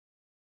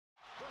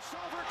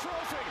silver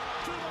trophy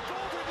to the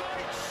Golden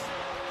Knights.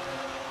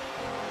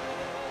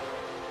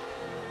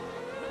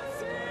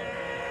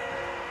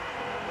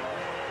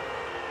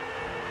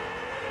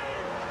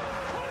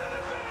 Put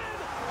it in,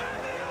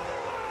 and the other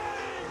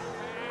way.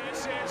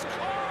 This is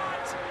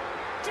caught.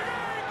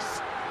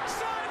 Diggs,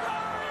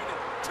 sideline,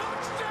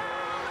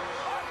 touchdown,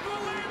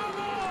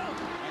 unbelievable.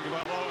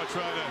 Aguilar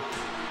trying to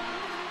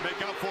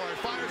make up for it.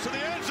 Fires to the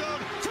end zone.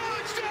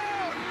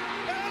 Touchdown!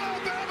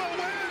 Alabama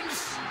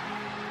wins!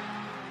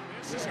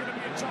 This is going to be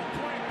a tough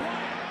play.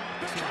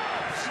 The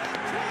Cubs win the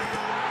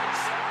World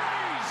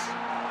Series!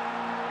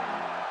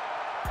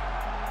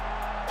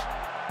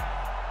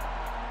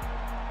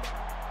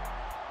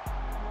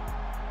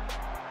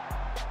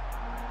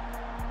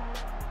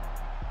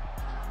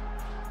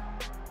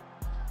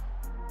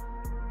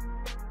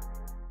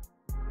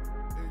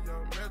 If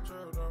your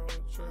metro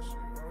don't trust you,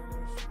 I'm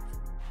gonna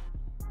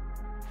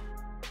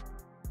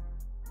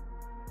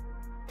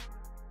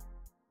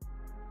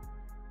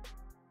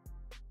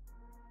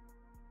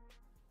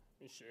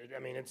shoot you. I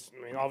mean,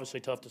 obviously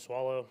tough to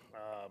swallow.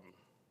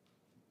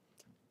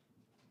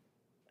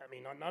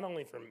 Not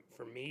only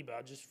for me,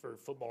 but just for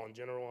football in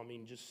general. I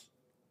mean, just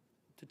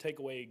to take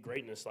away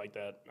greatness like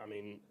that. I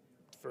mean,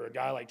 for a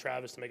guy like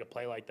Travis to make a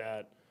play like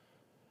that,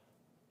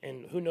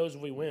 and who knows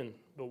if we win.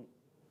 But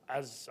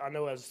as I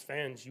know, as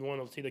fans, you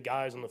want to see the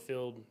guys on the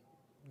field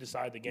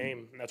decide the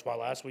game. And that's why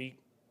last week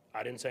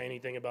I didn't say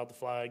anything about the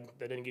flag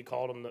that didn't get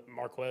called on the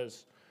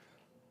Marquez.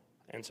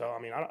 And so,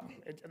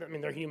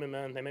 they're human,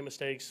 man. They make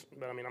mistakes,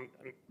 but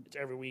it's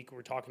every week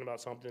we're talking about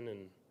something,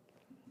 and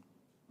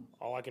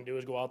all I can do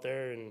is go out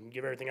there and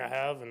give everything I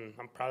have, and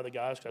I'm proud of the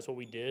guys because that's what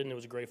we did, and it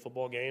was a great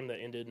football game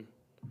that ended,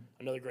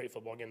 another great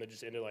football game that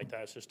just ended like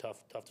that. It's just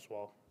tough to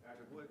swallow.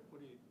 Patrick, what do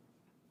you,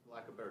 for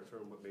lack of a better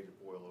term, what made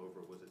it boil over?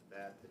 Was it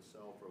that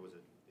itself, or was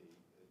it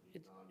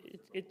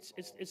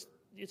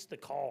It's the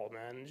call,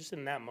 man. Just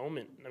in that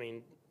moment,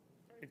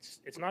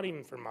 it's not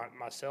even for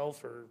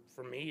myself or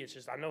for me. It's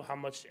just I know how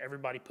much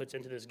everybody puts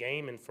into this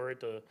game, and for it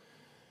to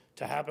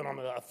happen on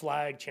a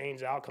flag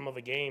change the outcome of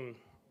a game.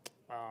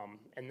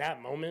 In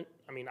that moment,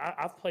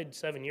 I've played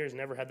 7 years,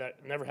 never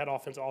had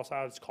offense all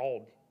sides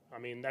called.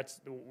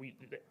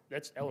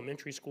 That's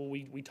elementary school.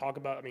 We talk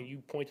about. You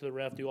point to the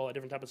ref, do all that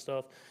different type of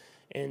stuff,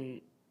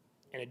 and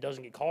it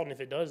doesn't get called. And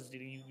if it does,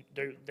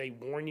 they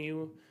warn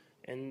you.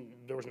 And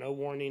there was no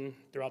warning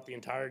throughout the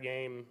entire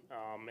game.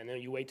 And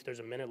then you wait till there's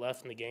a minute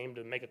left in the game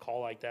to make a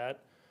call like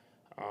that.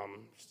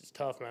 It's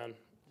tough, man.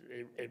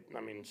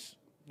 It's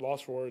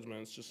lost for words,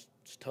 man. It's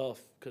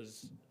tough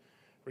because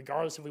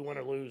regardless if we win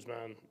or lose,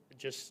 man,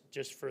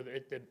 just for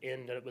it to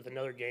end with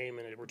another game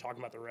and we're talking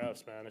about the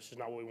refs, man, it's just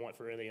not what we want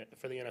for the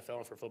NFL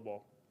and for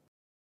football.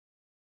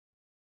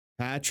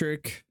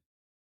 Patrick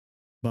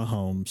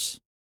Mahomes.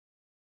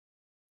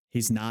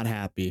 He's not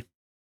happy.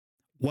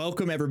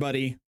 Welcome,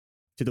 everybody,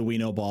 to the We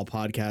Know Ball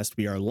podcast.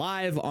 We are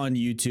live on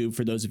YouTube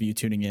for those of you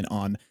tuning in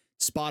on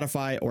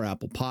Spotify or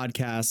Apple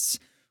Podcasts.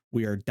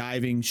 We are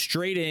diving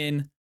straight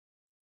in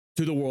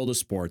to the world of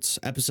sports.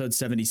 Episode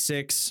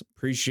 76.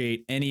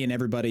 Appreciate any and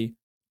everybody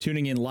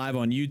tuning in live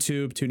on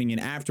YouTube, tuning in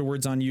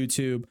afterwards on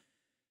YouTube,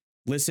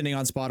 listening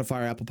on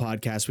Spotify or Apple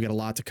Podcasts. We got a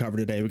lot to cover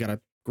today. We got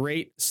a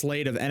great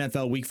slate of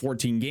NFL Week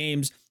 14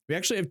 games. We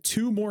actually have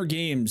two more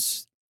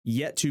games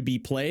yet to be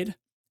played,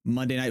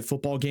 Monday Night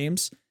Football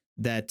games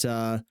that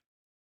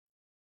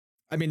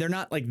they're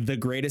not like the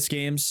greatest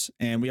games,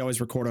 and we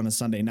always record on a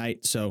Sunday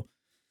night. So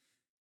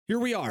here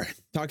we are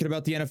talking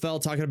about the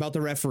NFL, talking about the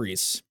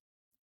referees.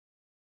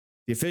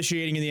 The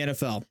officiating in the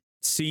NFL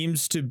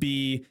seems to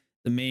be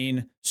the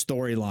main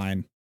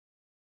storyline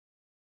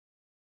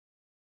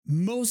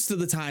most of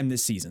the time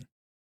this season.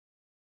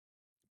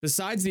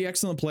 Besides the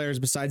excellent players,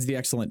 besides the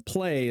excellent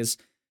plays,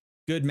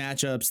 good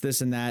matchups,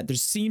 this and that, there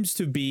seems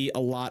to be a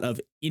lot of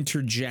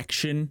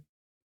interjection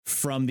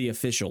from the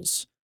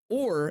officials.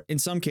 Or in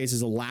some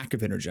cases, a lack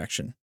of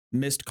interjection,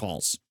 missed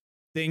calls,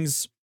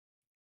 things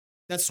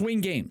that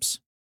swing games.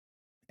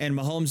 And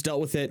Mahomes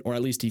dealt with it, or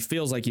at least he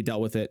feels like he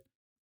dealt with it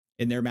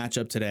in their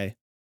matchup today.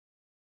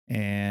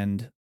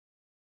 And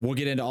we'll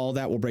get into all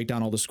that. We'll break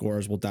down all the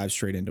scores. We'll dive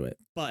straight into it.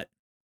 But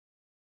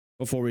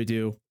before we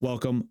do,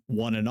 welcome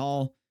one and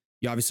all.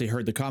 You obviously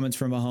heard the comments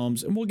from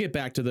Mahomes, and we'll get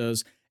back to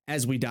those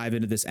as we dive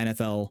into this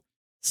NFL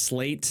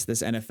slate,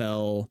 this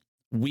NFL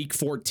Week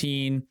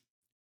 14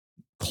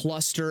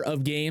 cluster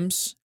of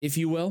games, if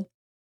you will,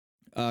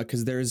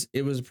 because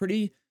it was a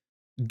pretty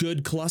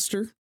good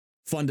cluster,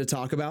 fun to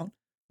talk about,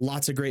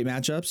 lots of great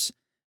matchups.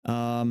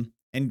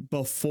 And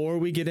before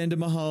we get into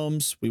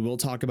Mahomes, we will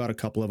talk about a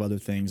couple of other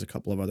things, a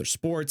couple of other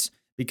sports,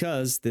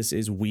 because this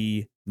is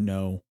We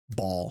Know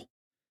Ball.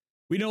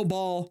 We know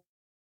ball,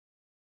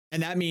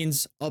 and that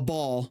means a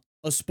ball,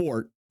 a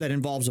sport that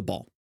involves a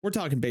ball. We're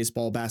talking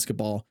baseball,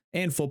 basketball,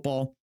 and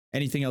football.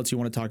 Anything else you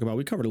want to talk about?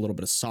 We covered a little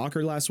bit of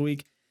soccer last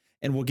week.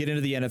 And we'll get into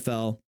the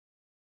NFL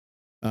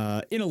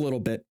in a little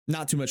bit.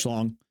 Not too much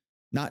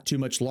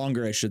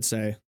longer, I should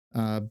say.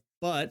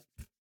 But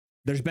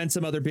there's been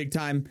some other big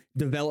time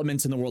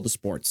developments in the world of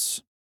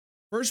sports.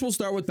 First, we'll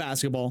start with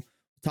basketball.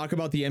 talk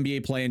about the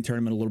NBA play-in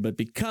tournament a little bit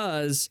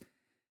because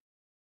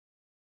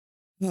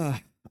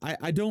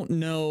I don't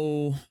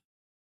know.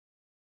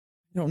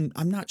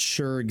 I'm not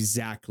sure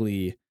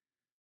exactly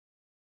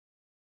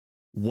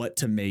what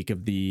to make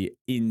of the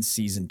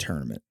in-season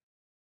tournament.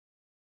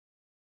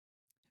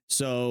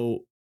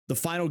 So the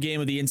final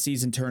game of the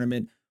in-season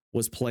tournament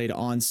was played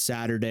on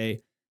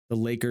Saturday. The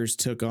Lakers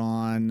took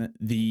on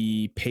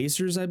the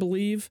Pacers, I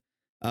believe,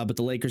 but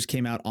the Lakers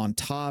came out on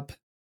top.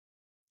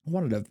 I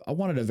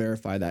wanted to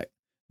verify that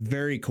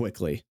very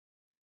quickly.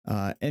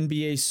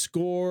 NBA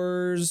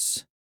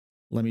scores.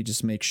 Let me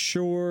just make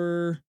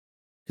sure,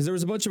 because there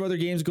was a bunch of other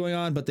games going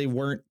on, but they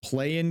weren't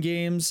play-in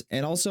games.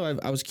 And also,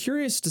 I was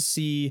curious to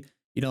see,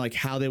 like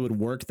how they would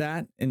work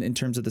that in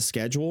terms of the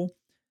schedule.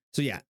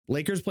 So yeah,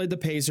 Lakers played the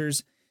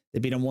Pacers. They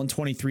beat them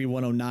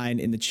 123-109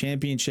 in the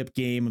championship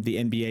game of the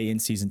NBA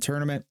in-season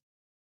tournament.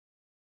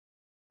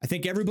 I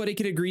think everybody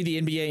could agree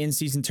the NBA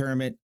in-season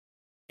tournament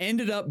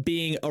ended up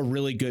being a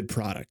really good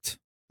product.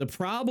 The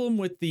problem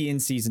with the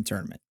in-season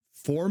tournament,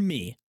 for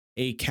me,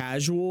 a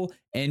casual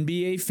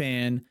NBA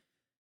fan,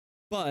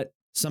 but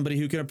somebody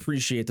who can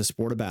appreciate the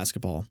sport of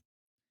basketball,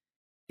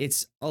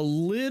 it's a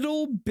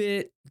little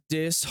bit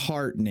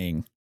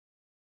disheartening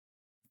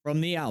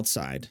from the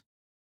outside,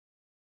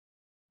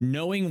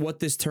 knowing what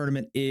this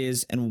tournament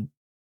is and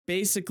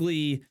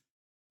basically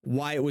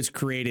why it was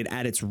created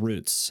at its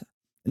roots.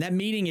 And that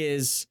meaning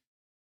is,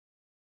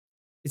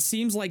 it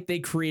seems like they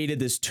created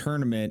this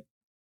tournament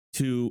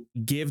to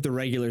give the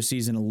regular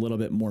season a little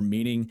bit more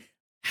meaning,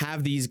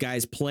 have these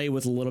guys play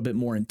with a little bit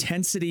more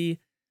intensity,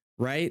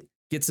 right?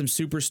 Get some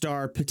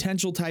superstar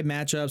potential type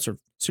matchups or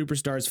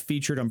superstars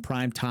featured on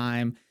prime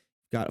time.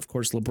 Got, of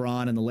course,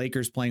 LeBron and the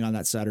Lakers playing on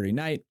that Saturday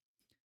night.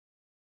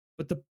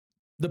 But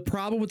the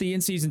problem with the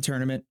in-season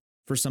tournament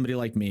for somebody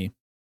like me,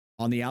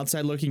 on the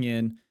outside looking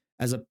in,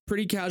 as a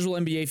pretty casual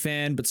NBA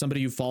fan, but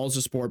somebody who follows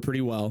the sport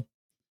pretty well,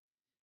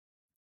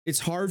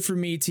 it's hard for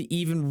me to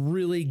even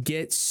really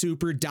get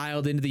super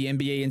dialed into the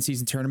NBA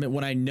in-season tournament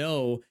when I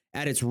know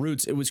at its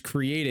roots it was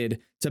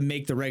created to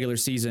make the regular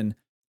season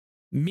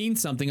mean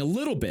something a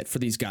little bit for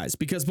these guys.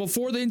 Because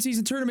before the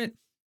in-season tournament,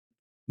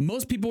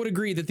 most people would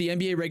agree that the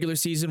NBA regular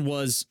season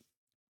was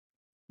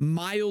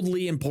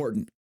mildly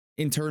important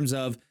in terms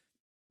of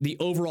the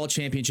overall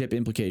championship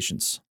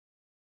implications.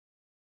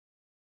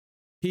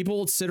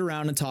 People would sit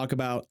around and talk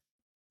about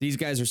these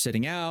guys are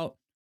sitting out,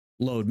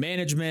 load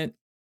management,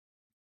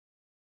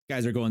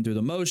 guys are going through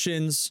the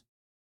motions.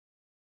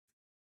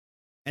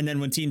 And then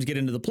when teams get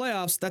into the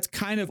playoffs, that's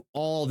kind of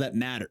all that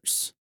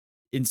matters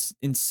in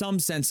some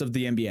sense of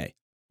the NBA.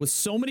 With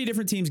so many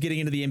different teams getting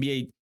into the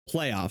NBA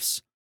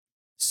playoffs,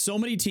 so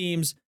many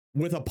teams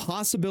with a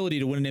possibility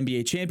to win an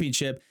NBA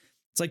championship,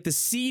 it's like the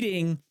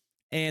seeding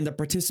and the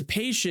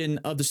participation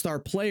of the star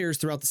players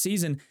throughout the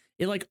season,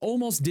 it like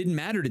almost didn't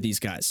matter to these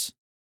guys.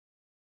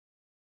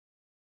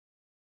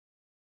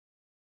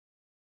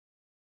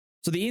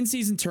 So the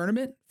in-season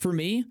tournament, for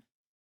me,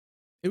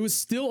 it was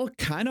still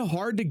kind of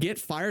hard to get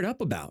fired up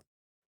about.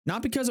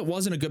 Not because it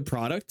wasn't a good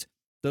product.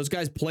 Those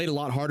guys played a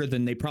lot harder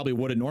than they probably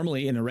would have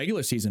normally in a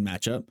regular season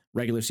matchup,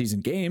 regular season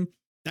game.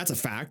 That's a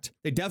fact.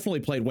 They definitely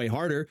played way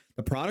harder.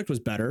 The product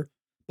was better.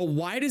 But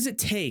why does it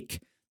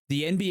take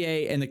the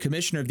NBA and the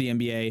commissioner of the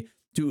NBA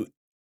to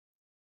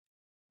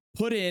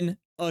put in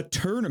a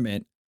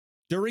tournament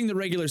during the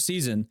regular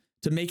season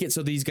to make it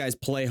so these guys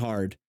play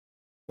hard,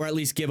 or at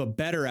least give a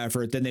better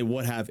effort than they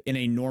would have in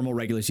a normal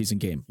regular season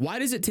game? Why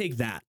does it take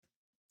that?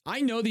 I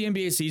know the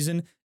NBA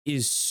season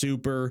is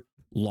super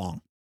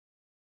long.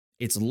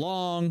 It's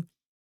long.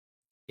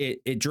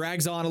 It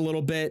drags on a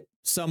little bit,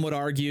 some would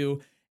argue.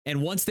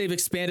 And once they've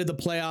expanded the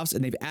playoffs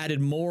and they've added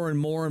more and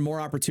more and more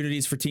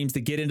opportunities for teams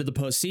to get into the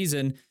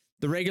postseason,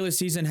 the regular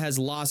season has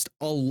lost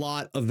a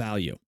lot of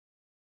value.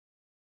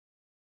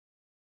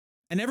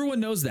 And everyone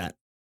knows that.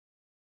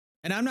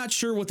 And I'm not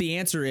sure what the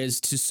answer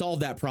is to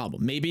solve that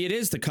problem. Maybe it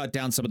is to cut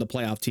down some of the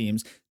playoff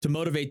teams to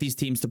motivate these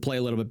teams to play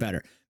a little bit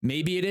better.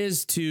 Maybe it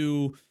is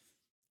to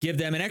give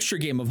them an extra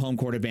game of home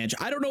court advantage.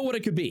 I don't know what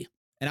it could be.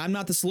 And I'm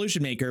not the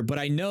solution maker, but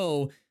I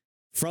know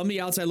from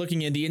the outside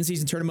looking in, the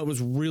in-season tournament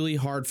was really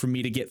hard for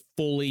me to get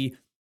fully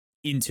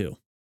into.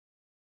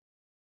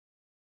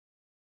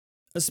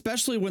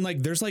 Especially when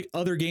there's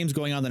other games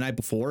going on the night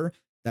before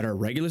that are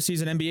regular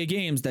season NBA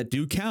games that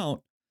do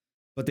count,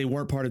 but they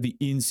weren't part of the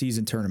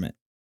in-season tournament.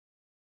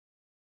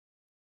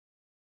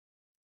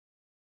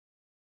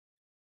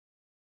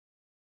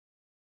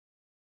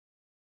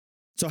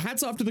 So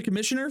hats off to the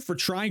commissioner for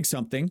trying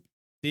something.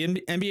 The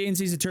NBA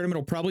in-season tournament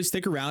will probably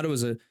stick around. It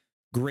was a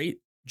great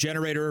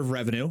generator of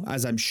revenue,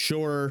 as I'm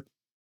sure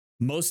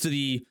most of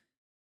the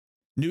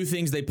new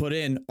things they put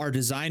in are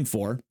designed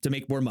for, to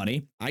make more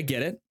money. I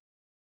get it.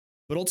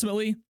 But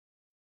ultimately,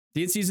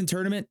 the in-season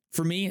tournament,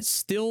 for me,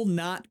 still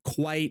not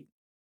quite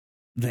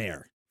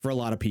there for a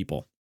lot of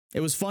people. It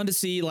was fun to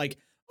see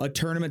a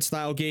tournament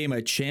style game,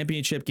 a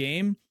championship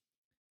game.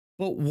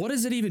 But what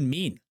does it even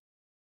mean?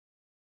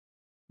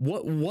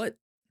 What?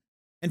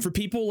 And for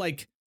people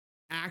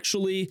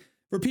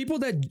for people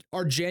that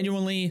are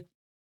genuinely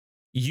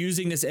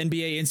using this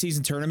NBA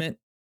in-season tournament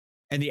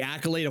and the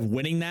accolade of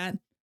winning that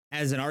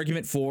as an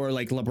argument for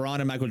like LeBron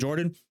and Michael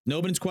Jordan.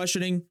 Nobody's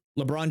questioning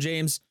LeBron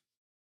James,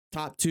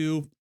 top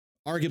two,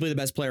 arguably the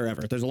best player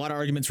ever. There's a lot of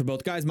arguments for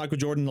both guys, Michael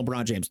Jordan and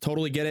LeBron James.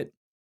 Totally get it.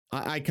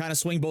 I kind of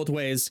swing both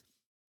ways.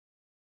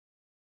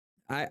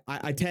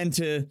 I tend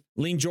to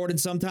lean Jordan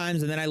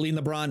sometimes, and then I lean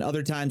LeBron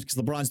other times because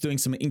LeBron's doing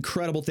some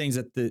incredible things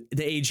at the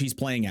age he's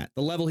playing at,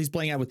 the level he's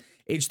playing at with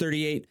age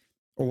 38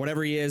 or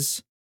whatever he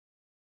is.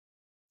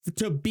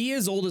 To be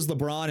as old as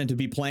LeBron and to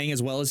be playing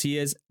as well as he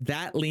is,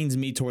 that leans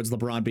me towards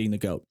LeBron being the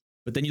GOAT.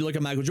 But then you look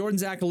at Michael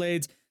Jordan's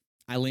accolades,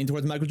 I lean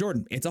towards Michael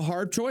Jordan. It's a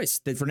hard choice.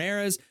 Different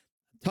eras,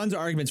 tons of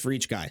arguments for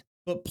each guy.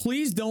 But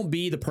please don't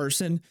be the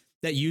person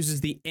that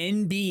uses the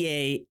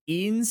NBA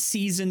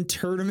in-season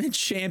tournament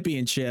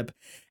championship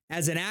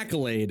as an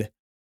accolade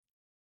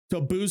to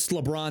boost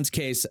LeBron's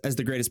case as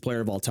the greatest player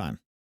of all time.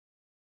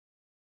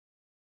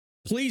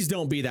 Please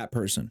don't be that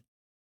person.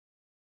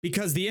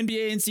 Because the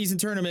NBA in-season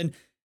tournament,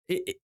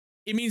 it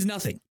means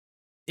nothing.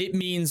 It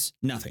means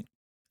nothing.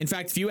 In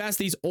fact, if you ask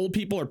these old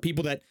people or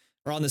people that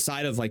are on the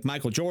side of like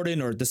Michael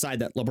Jordan or decide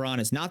that LeBron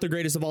is not the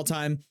greatest of all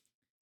time,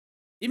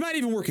 it might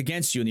even work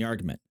against you in the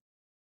argument.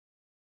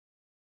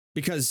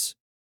 Because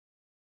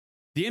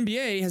the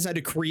NBA has had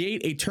to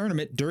create a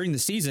tournament during the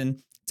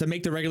season to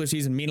make the regular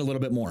season mean a little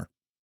bit more.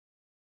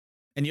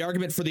 And the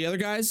argument for the other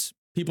guys,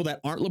 people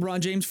that aren't LeBron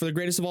James for the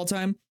greatest of all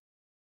time,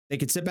 they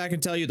could sit back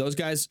and tell you those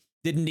guys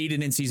didn't need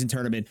an in-season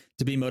tournament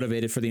to be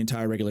motivated for the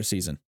entire regular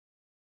season.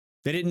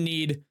 They didn't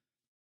need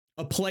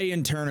a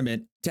play-in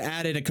tournament to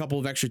add in a couple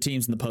of extra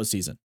teams in the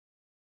postseason.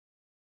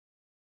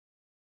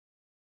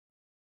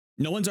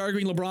 No one's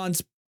arguing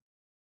LeBron's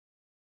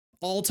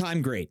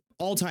all-time great.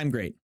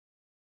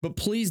 But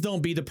please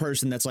don't be the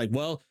person that's like,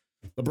 well,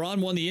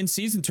 LeBron won the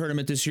in-season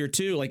tournament this year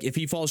too. Like if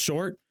he falls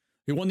short,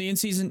 he won the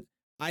in-season.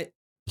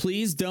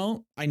 Please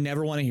don't. I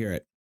never want to hear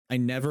it. I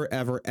never,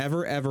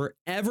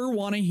 ever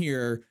want to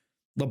hear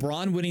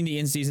LeBron winning the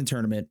in-season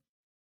tournament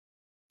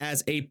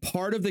as a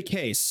part of the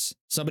case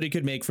somebody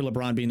could make for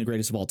LeBron being the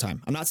greatest of all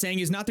time. I'm not saying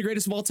he's not the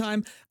greatest of all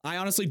time. I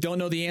honestly don't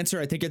know the answer.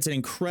 I think it's an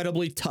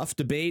incredibly tough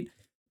debate.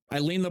 I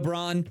lean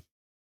LeBron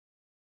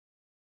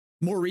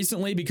more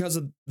recently because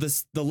of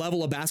the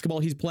level of basketball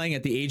he's playing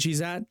at the age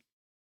he's at.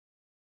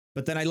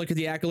 But then I look at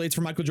the accolades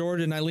for Michael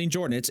Jordan and I lean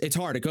Jordan. It's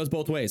hard. It goes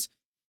both ways.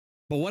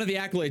 But one of the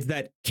accolades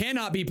that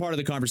cannot be part of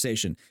the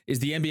conversation is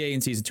the NBA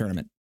in-season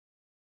tournament.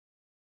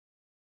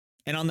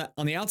 And on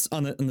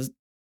the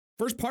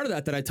first part of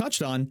that I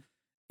touched on,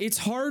 it's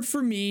hard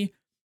for me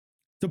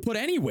to put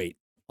any weight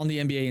on the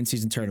NBA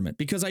in-season tournament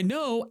because I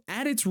know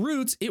at its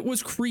roots, it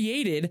was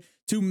created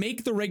to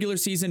make the regular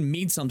season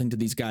mean something to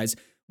these guys,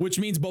 which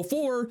means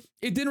before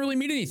it didn't really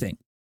mean anything.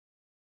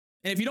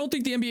 And if you don't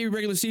think the NBA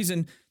regular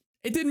season,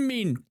 it didn't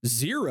mean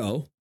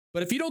zero,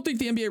 but if you don't think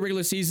the NBA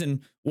regular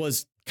season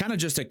was kind of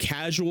just a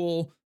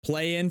casual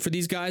play-in for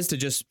these guys to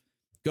just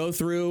go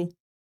through,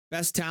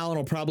 best talent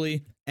will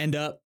probably end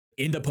up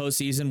in the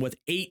postseason with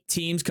 8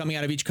 teams coming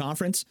out of each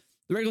conference.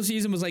 The regular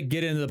season was like,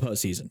 get into the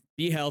postseason.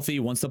 Be healthy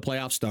once the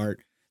playoffs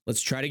start.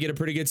 Let's try to get a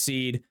pretty good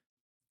seed.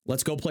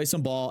 Let's go play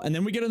some ball. And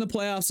then we get in the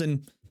playoffs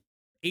and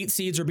 8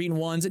 seeds are beating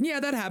 1s. And yeah,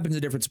 that happens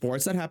in different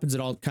sports. That happens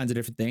in all kinds of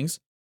different things.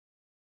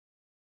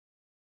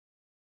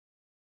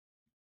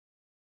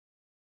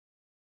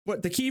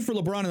 But the key for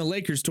LeBron and the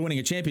Lakers to winning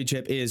a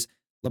championship is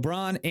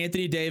LeBron,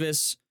 Anthony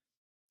Davis,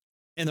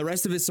 and the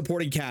rest of his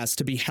supporting cast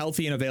to be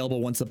healthy and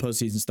available once the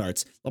postseason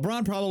starts.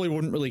 LeBron probably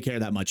wouldn't really care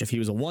that much if he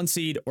was a 1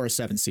 seed or a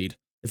 7 seed.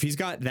 If he's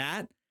got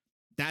that,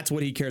 that's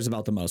what he cares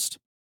about the most.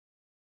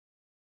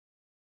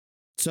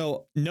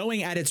 So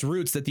knowing at its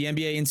roots that the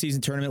NBA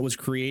in-season tournament was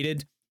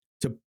created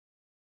to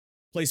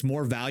place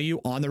more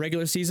value on the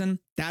regular season,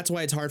 that's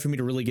why it's hard for me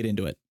to really get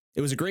into it.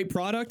 It was a great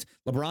product.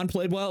 LeBron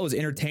played well. It was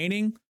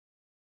entertaining,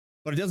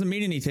 but it doesn't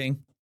mean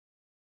anything.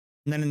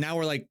 And then now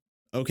we're like,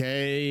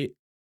 okay,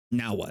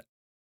 now what?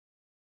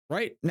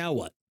 Right? Now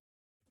what?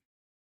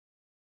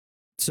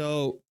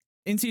 So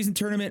in-season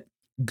tournament,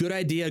 good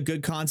idea,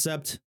 good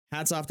concept.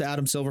 Hats off to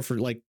Adam Silver for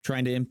like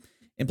trying to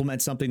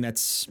implement something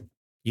that's,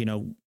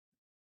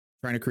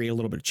 trying to create a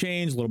little bit of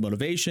change, a little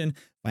motivation,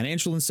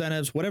 financial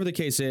incentives, whatever the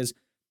case is.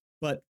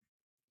 But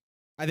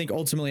I think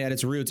ultimately at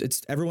its roots,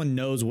 it's everyone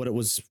knows what it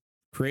was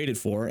created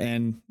for.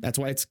 And that's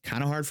why it's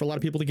kind of hard for a lot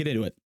of people to get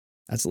into it.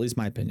 That's at least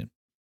my opinion.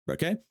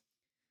 Okay.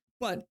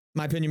 But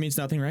my opinion means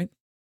nothing, right?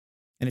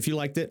 And if you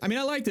liked it, I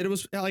liked it. It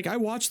was like I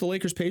watched the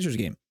Lakers-Pacers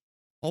game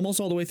almost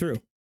all the way through.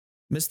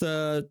 Missed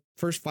the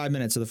first 5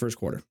 minutes of the first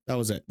quarter. That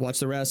was it. Watched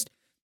the rest.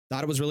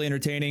 Thought it was really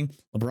entertaining.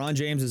 LeBron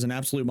James is an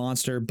absolute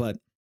monster, but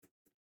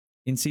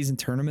in-season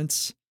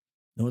tournaments,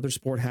 no other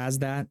sport has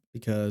that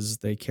because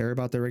they care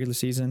about their regular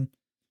season.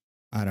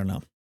 I don't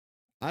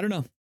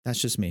know.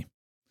 That's just me.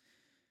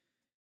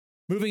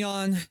 Moving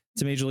on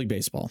to Major League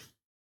Baseball.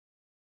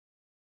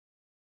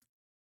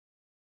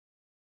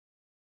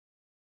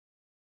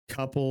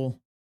 Couple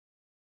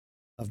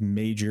of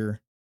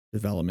major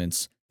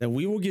developments that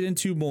we will get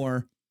into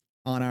more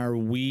on our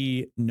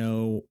We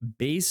Know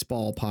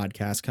Baseball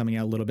podcast coming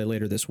out a little bit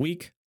later this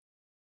week.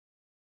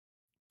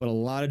 but a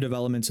lot of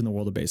developments in the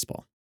world of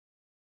baseball.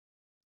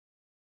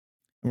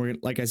 And we're,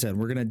 like I said,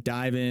 we're going to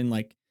dive in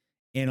like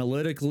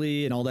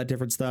analytically and all that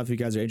different stuff. If you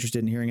guys are interested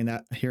in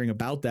hearing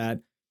about that,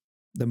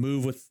 the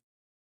move with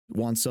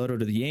Juan Soto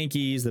to the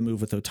Yankees, the move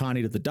with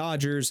Ohtani to the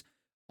Dodgers,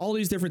 all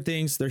these different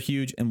things, they're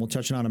huge, and we'll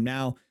touch on them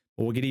now,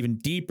 but we'll get even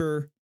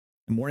deeper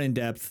and more in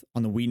depth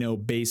on the We Know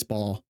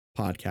Baseball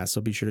podcast.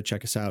 So be sure to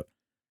check us out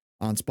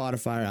on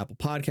Spotify or Apple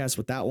Podcasts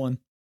with that one.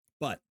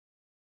 But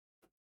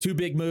two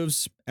big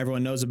moves,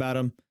 everyone knows about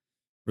them,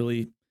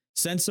 really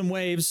sent some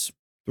waves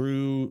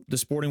through the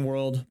sporting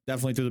world,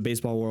 definitely through the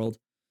baseball world.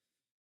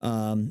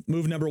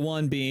 Move number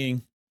one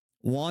being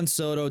Juan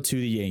Soto to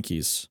the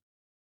Yankees.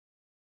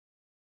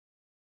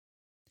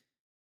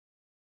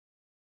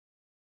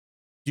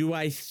 Do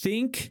I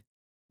think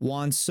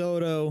Juan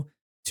Soto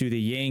to the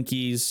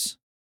Yankees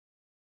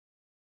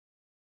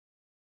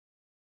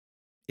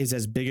is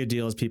as big a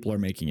deal as people are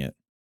making it?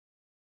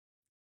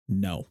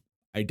 No,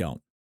 I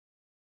don't.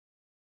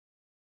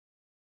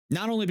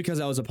 Not only because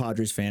I was a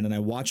Padres fan and I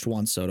watched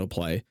Juan Soto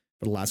play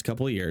for the last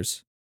couple of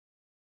years,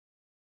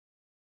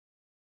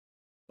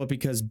 but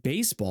because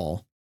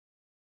baseball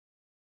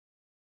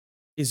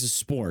is a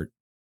sport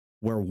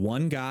where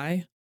one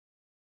guy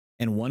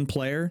and one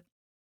player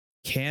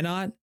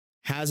cannot,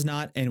 has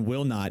not, and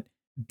will not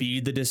be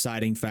the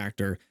deciding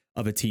factor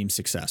of a team's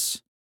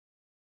success.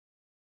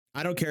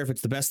 I don't care if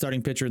it's the best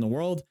starting pitcher in the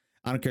world.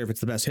 I don't care if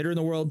it's the best hitter in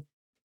the world.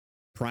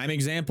 Prime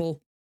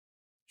example,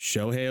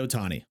 Shohei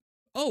Ohtani.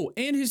 Oh,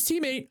 and his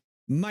teammate,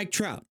 Mike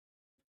Trout.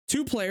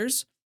 Two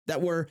players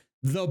that were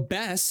the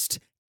best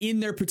in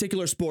their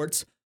particular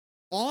sports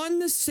on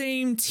the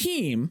same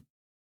team,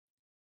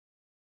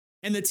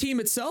 and the team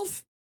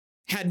itself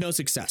had no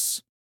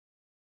success.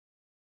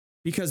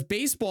 Because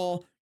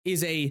baseball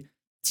is a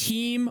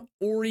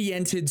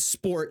team-oriented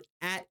sport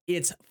at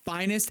its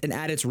finest and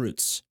at its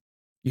roots.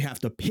 You have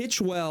to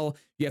pitch well,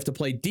 you have to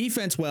play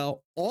defense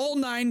well, all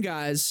 9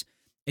 guys,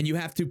 and you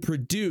have to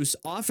produce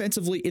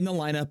offensively in the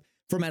lineup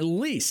from at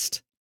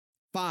least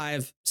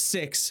 5,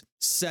 6,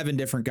 7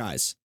 different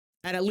guys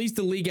at least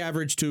the league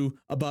average to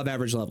above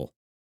average level.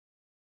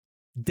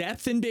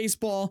 Depth in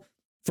baseball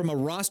from a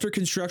roster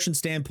construction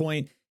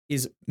standpoint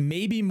is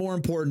maybe more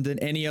important than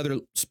any other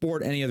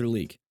sport, any other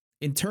league.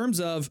 In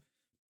terms of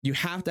you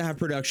have to have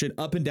production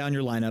up and down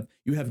your lineup.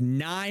 You have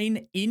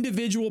 9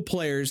 individual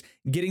players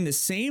getting the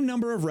same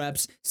number of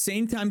reps,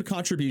 same time of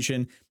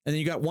contribution. And then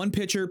you got one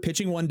pitcher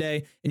pitching one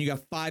day, and you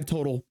got 5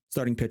 total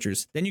starting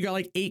pitchers. Then you got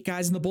like 8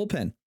 guys in the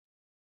bullpen.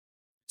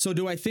 So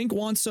do I think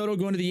Juan Soto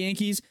going to the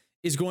Yankees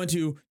is going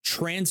to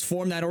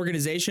transform that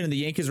organization and the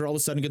Yankees are all of a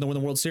sudden going to win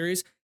the World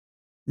Series?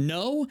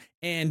 No,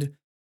 and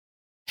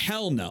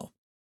hell no.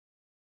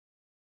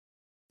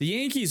 The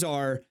Yankees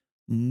are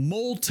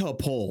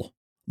multiple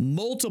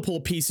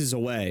pieces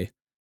away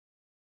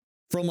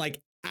from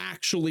like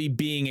actually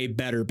being a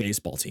better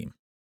baseball team.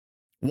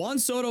 Juan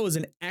Soto is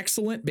an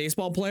excellent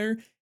baseball player.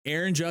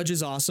 Aaron Judge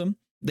is awesome.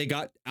 They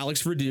got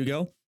Alex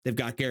Verdugo. They've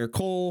got Garrett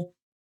Cole.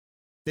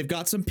 They've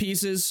got some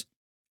pieces,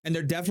 and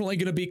they're definitely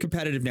going to be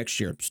competitive next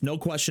year. There's no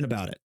question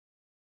about it.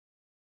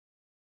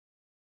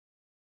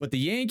 But the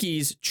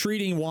Yankees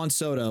treating Juan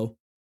Soto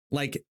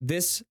like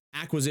this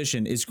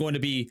acquisition is going to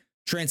be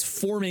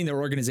transforming their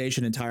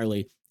organization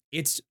entirely.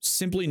 It's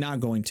simply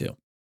not going to.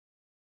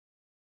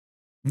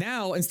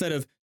 Now, instead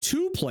of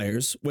 2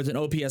 players with an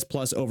OPS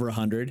plus over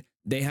 100,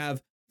 they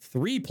have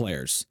 3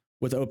 players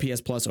with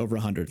OPS plus over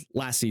 100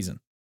 last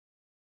season.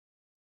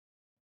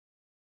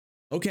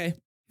 Okay,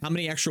 how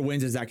many extra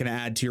wins is that going to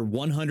add to your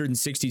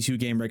 162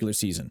 game regular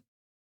season?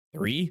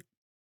 3?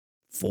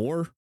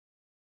 4?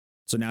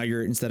 So now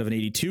you're, instead of an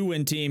 82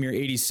 win team, you're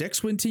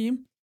 86 win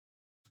team.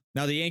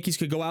 Now the Yankees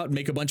could go out and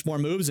make a bunch more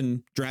moves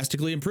and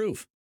drastically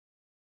improve.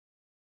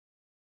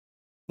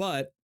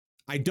 But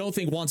I don't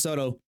think Juan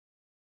Soto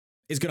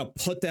is going to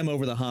put them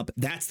over the hump.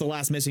 That's the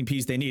last missing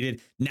piece they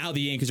needed. Now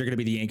the Yankees are going to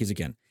be the Yankees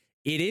again.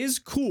 It is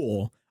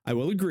cool. I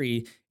will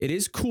agree. It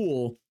is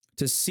cool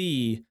to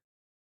see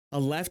a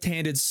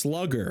left-handed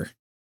slugger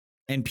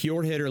and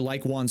pure hitter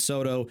like Juan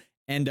Soto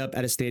end up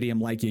at a stadium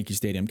like Yankee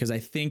Stadium, because I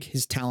think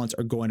his talents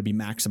are going to be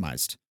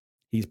maximized.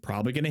 He's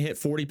probably going to hit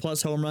 40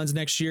 plus home runs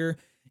next year.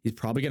 He's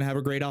probably going to have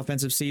a great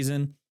offensive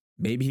season.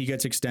 Maybe he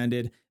gets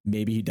extended.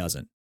 Maybe he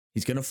doesn't.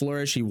 He's going to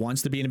flourish. He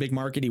wants to be in a big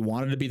market. He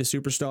wanted to be the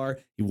superstar.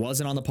 He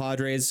wasn't on the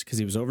Padres because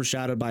he was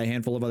overshadowed by a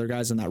handful of other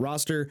guys on that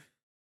roster.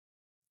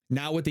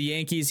 Now with the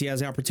Yankees, he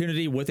has the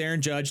opportunity with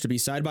Aaron Judge to be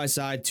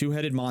side-by-side,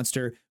 two-headed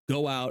monster,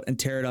 go out and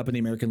tear it up in the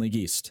American League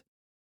East.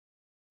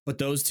 But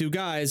those 2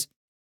 guys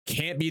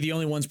can't be the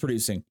only ones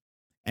producing.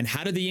 And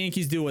how did the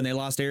Yankees do when they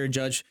lost Aaron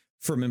Judge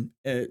from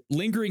a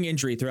lingering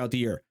injury throughout the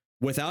year?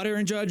 Without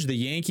Aaron Judge, the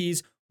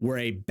Yankees were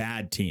a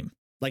bad team,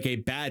 like a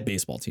bad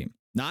baseball team.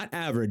 Not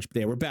average, but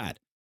they were bad.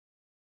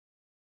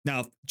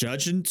 Now, if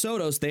Judge and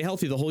Soto stay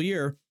healthy the whole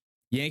year,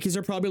 Yankees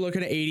are probably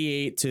looking at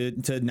 88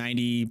 to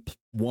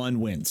 91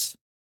 wins.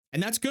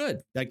 And that's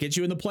good. That gets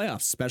you in the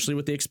playoffs, especially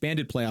with the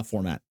expanded playoff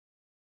format.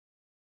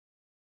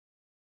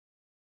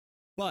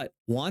 But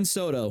Juan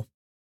Soto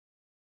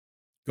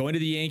going to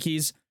the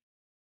Yankees,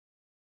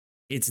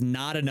 it's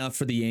not enough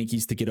for the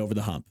Yankees to get over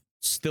the hump.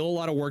 Still a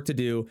lot of work to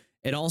do.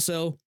 And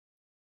also,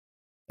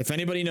 if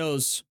anybody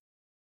knows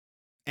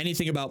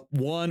anything about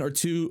one or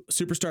two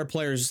superstar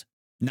players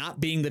not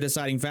being the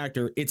deciding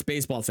factor, it's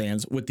baseball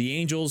fans with the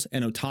Angels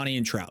and Ohtani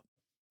and Trout.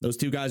 Those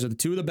two guys are the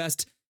two of the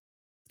best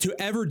to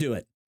ever do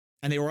it.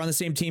 And they were on the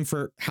same team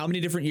for how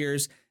many different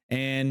years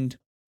and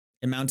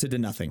amounted to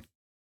nothing.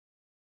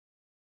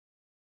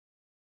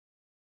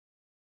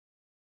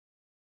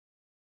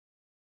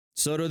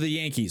 So do the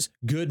Yankees.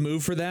 Good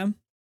move for them.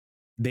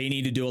 They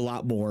need to do a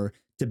lot more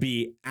to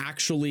be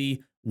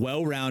actually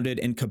well-rounded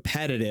and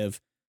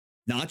competitive,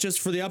 not just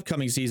for the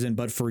upcoming season,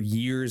 but for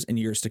years and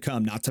years to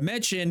come. Not to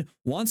mention,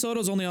 Juan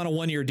Soto's only on a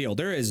one-year deal.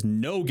 There is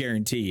no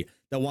guarantee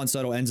that Juan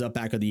Soto ends up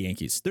back with the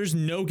Yankees. There's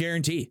no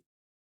guarantee.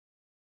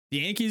 The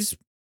Yankees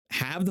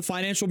have the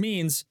financial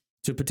means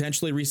to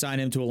potentially re-sign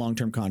him to a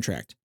long-term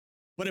contract.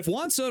 But if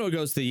Juan Soto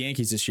goes to the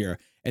Yankees this year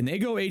and they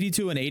go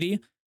 82-80,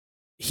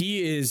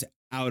 he is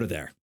out of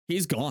there.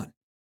 He's gone.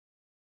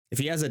 If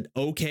he has an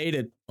okay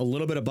to a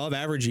little bit above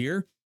average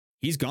year,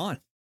 he's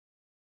gone.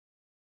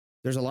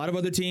 There's a lot of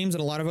other teams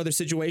and a lot of other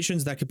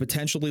situations that could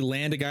potentially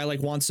land a guy like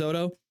Juan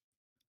Soto.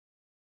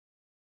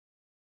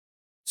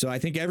 So I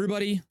think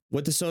everybody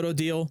with the Soto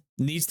deal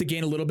needs to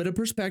gain a little bit of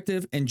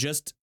perspective and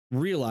just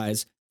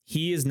realize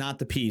he is not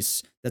the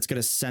piece that's going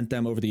to send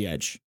them over the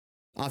edge.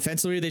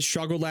 Offensively, they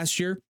struggled last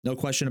year. No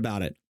question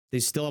about it. They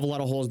still have a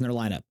lot of holes in their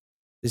lineup.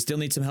 They still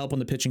need some help on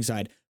the pitching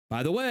side.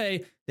 By the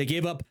way, they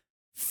gave up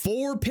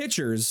 4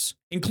 pitchers,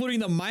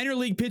 including the minor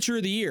league pitcher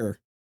of the year,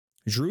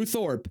 Drew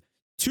Thorpe,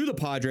 to the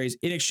Padres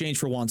in exchange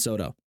for Juan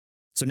Soto.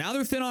 So now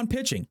they're thin on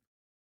pitching.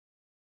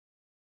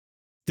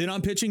 Thin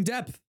on pitching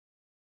depth.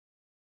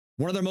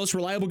 One of their most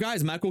reliable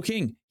guys, Michael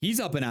King, he's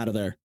up and out of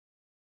there.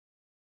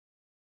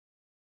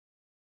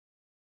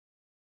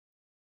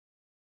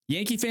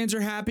 Yankee fans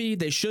are happy.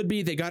 They should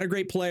be. They got a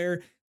great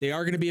player. They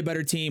are going to be a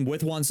better team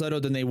with Juan Soto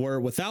than they were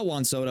without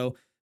Juan Soto.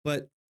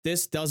 But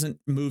this doesn't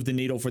move the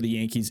needle for the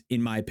Yankees,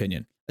 in my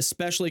opinion,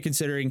 especially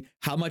considering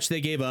how much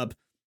they gave up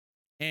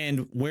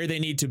and where they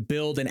need to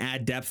build and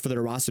add depth for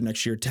their roster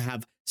next year to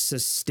have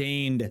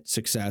sustained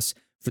success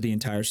for the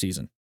entire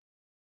season.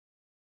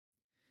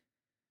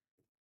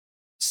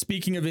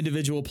 Speaking of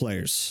individual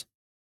players,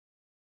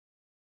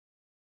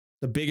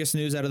 the biggest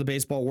news out of the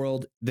baseball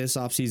world this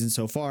offseason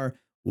so far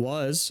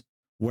was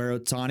where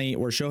Shohei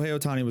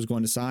Ohtani was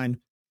going to sign.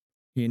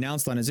 He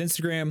announced on his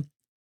Instagram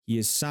he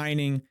is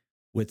signing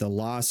with the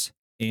Los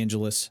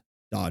Angeles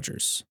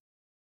Dodgers.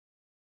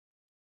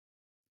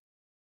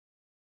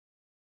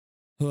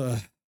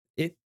 The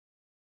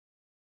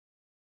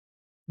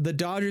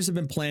Dodgers have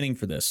been planning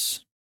for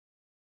this.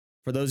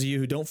 For those of you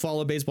who don't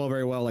follow baseball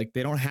very well, like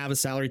they don't have a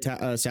salary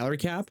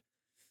cap,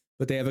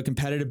 but they have a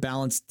competitive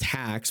balance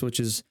tax, which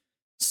is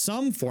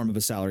some form of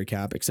a salary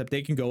cap, except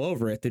they can go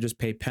over it. They just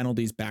pay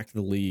penalties back to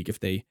the league if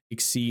they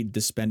exceed the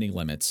spending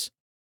limits.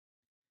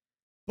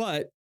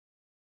 But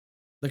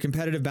the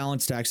competitive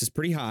balance tax is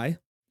pretty high,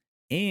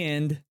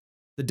 and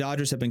the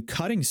Dodgers have been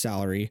cutting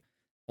salary,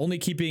 only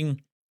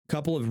keeping a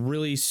couple of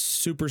really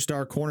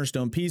superstar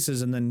cornerstone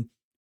pieces and then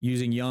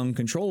using young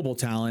controllable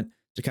talent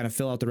to kind of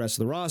fill out the rest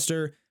of the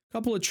roster.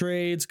 Couple of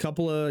trades,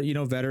 couple of,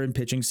 veteran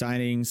pitching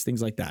signings,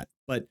 things like that.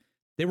 But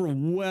they were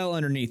well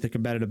underneath the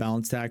competitive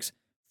balance tax,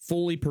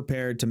 fully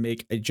prepared to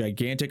make a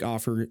gigantic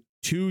offer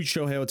to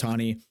Shohei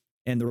Ohtani.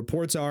 And the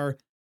reports are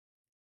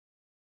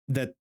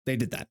that they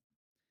did that.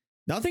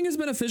 Nothing has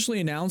been officially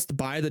announced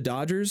by the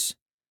Dodgers,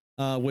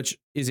 which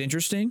is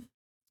interesting.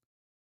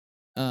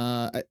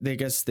 They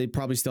guess they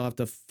probably still have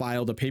to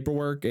file the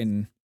paperwork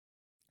and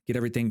get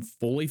everything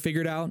fully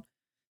figured out.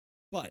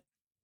 But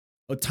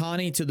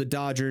Ohtani to the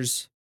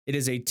Dodgers, it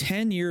is a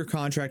 10-year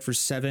contract for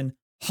 $700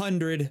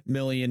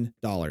 million.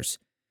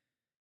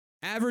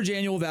 Average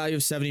annual value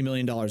of $70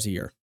 million a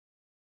year.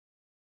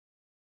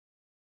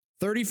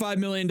 $35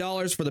 million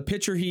for the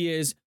pitcher he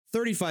is,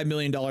 $35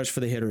 million for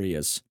the hitter he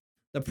is.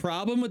 The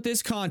problem with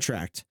this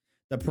contract,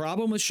 the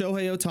problem with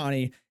Shohei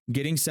Ohtani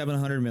getting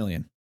 $700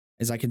 million,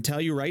 is I can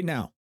tell you right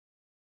now,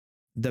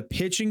 the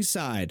pitching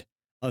side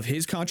of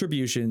his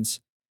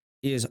contributions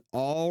is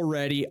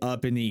already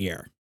up in the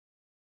air.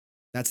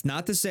 That's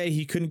not to say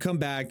he couldn't come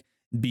back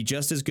and be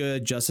just as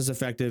good, just as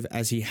effective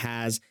as he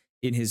has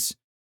in his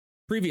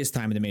previous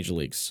time in the major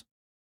leagues.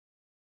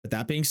 But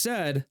that being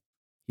said,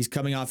 he's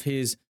coming off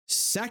his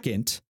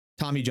second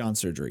Tommy John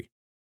surgery.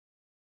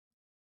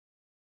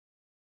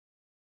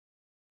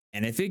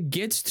 And if it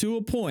gets to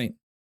a point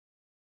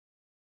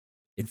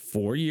in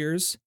 4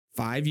 years,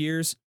 5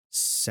 years,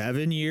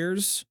 7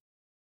 years,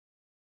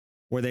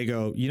 where they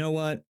go, you know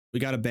what?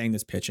 We got to bang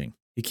this pitching.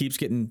 He keeps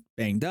getting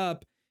banged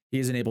up. He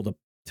isn't able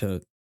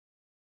to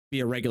be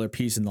a regular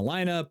piece in the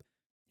lineup.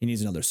 He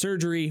needs another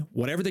surgery,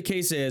 whatever the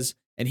case is,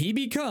 and he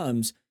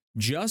becomes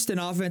just an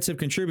offensive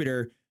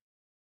contributor.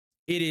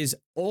 It is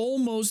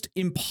almost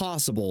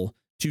impossible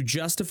to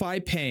justify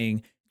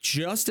paying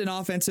just an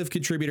offensive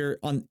contributor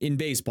in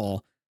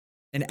baseball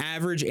an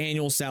average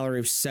annual salary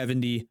of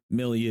 $70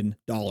 million.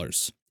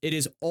 It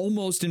is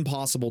almost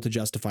impossible to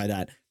justify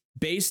that.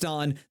 based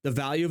on the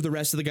value of the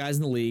rest of the guys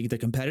in the league, the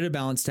competitive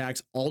balance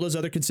tax, all those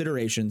other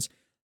considerations.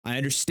 I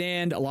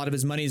understand a lot of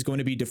his money is going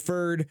to be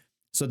deferred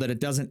so that it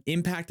doesn't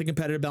impact the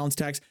competitive balance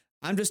tax.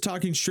 I'm just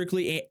talking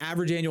strictly an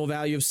average annual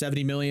value of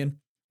 $70 million.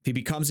 If he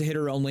becomes a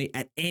hitter only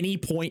at any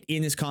point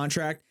in his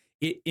contract,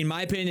 in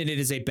my opinion, it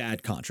is a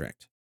bad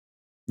contract.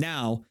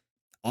 Now,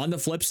 on the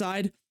flip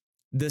side,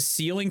 the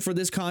ceiling for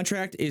this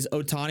contract is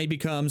Ohtani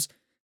becomes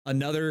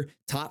another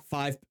top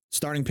 5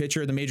 starting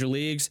pitcher in the major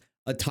leagues,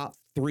 a top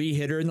 3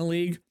 hitter in the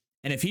league.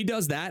 And if he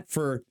does that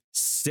for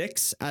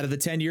 6 out of the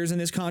 10 years in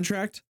this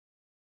contract,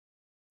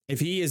 if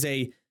he is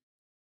a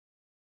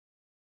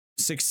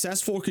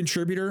successful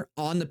contributor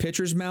on the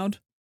pitcher's mound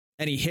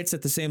and he hits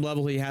at the same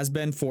level he has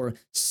been for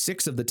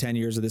 6 of the 10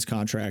 years of this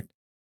contract,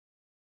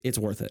 it's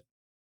worth it.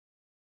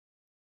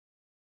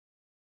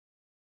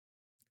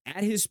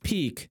 At his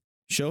peak,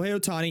 Shohei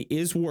Ohtani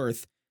is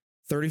worth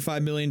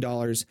 $35 million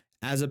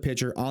as a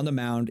pitcher on the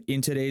mound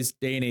in today's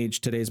day and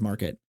age, today's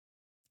market.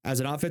 As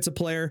an offensive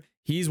player,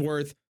 he's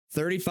worth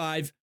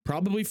 35,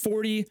 probably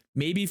 40,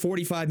 maybe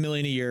 45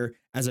 million a year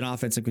as an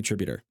offensive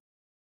contributor.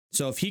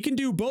 So if he can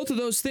do both of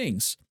those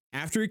things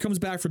after he comes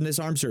back from this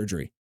arm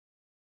surgery,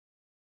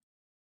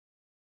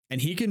 and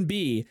he can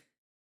be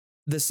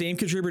the same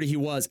contributor he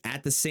was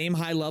at the same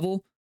high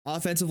level,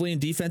 offensively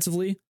and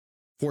defensively,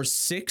 for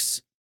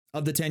 6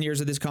 of the 10 years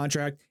of this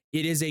contract,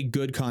 it is a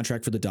good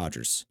contract for the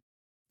Dodgers.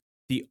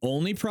 The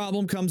only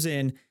problem comes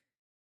in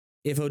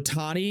if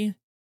Ohtani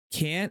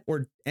can't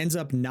or ends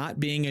up not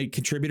being a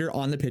contributor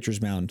on the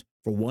pitcher's mound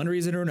for one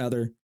reason or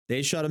another.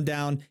 They shut him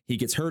down. He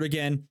gets hurt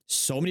again.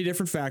 So many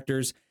different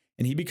factors,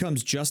 and he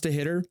becomes just a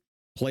hitter,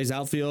 plays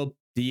outfield,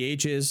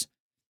 DHs.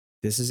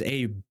 This is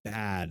a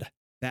bad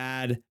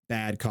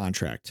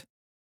contract.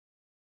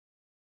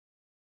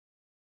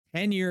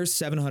 10 years,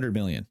 $700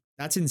 million.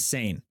 That's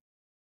insane.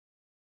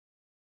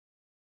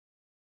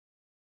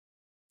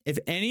 If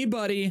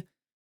anybody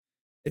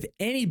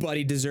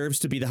deserves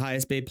to be the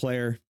highest paid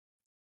player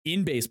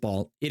in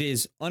baseball, it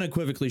is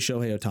unequivocally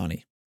Shohei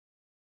Ohtani.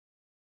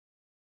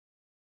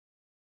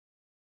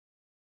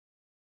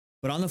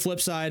 But on the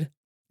flip side,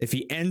 if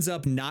he ends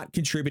up not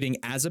contributing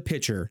as a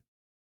pitcher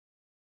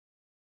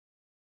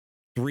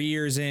 3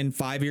 years in,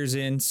 5 years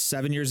in,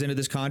 7 years into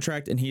this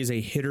contract, and he is a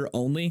hitter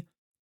only,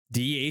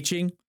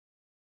 DHing,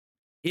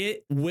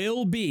 it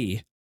will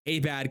be a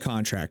bad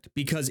contract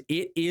because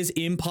it is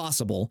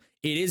impossible.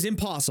 It is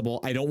impossible.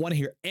 I don't want to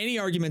hear any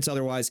arguments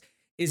otherwise.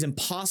 It is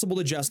impossible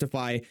to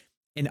justify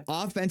an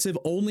offensive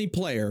only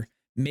player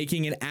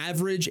making an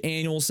average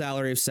annual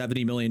salary of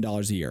 $70 million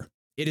a year.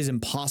 It is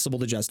impossible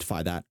to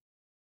justify that,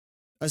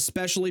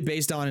 especially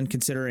based on and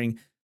considering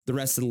the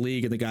rest of the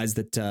league and the guys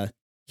that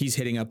he's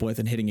hitting up with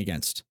and hitting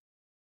against.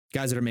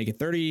 Guys that are making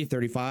 30,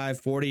 35,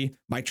 40.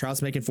 Mike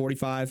Trout's making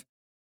 45.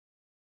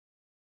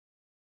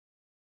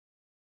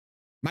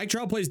 Mike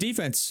Trout plays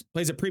defense,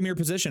 plays a premier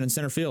position in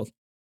center field.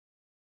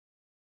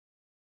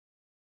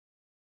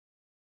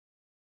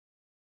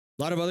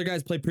 A lot of other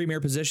guys play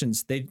premier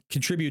positions. They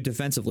contribute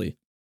defensively.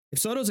 If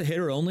Soto's a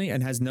hitter only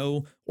and has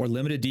no or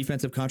limited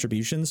defensive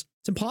contributions,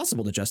 it's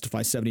impossible to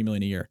justify $70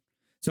 million a year.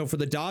 So for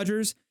the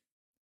Dodgers,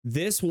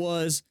 this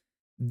Dodgers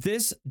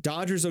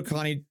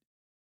Ohtani,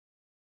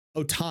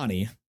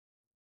 what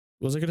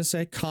was I going to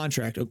say?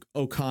 Contract.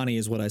 Ohtani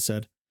is what I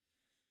said.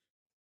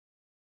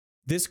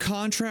 This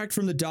contract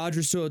from the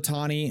Dodgers to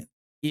Ohtani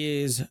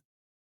is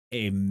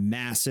a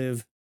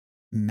massive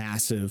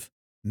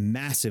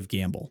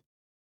gamble.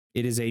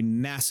 It is a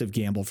massive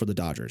gamble for the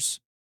Dodgers.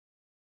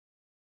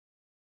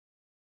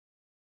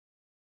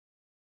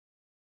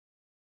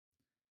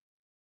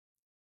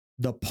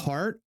 The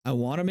part I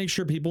want to make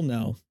sure people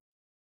know,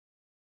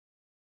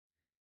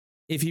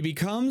 if he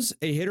becomes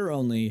a hitter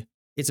only,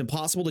 it's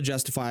impossible to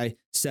justify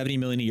 $70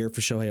 million a year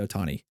for Shohei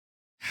Ohtani.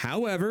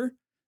 However,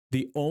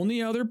 the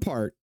only other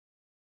part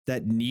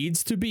that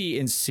needs to be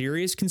in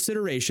serious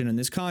consideration in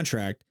this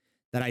contract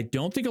that I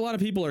don't think a lot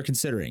of people are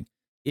considering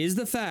is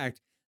the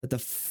fact that the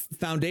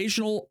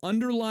foundational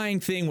underlying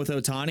thing with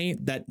Ohtani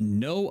that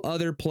no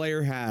other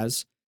player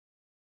has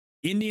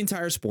in the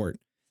entire sport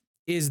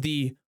is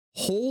the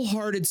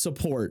wholehearted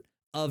support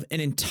of an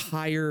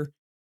entire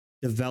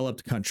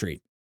developed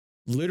country.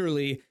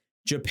 Literally,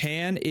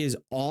 Japan is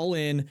all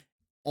in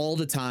all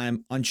the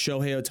time on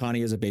Shohei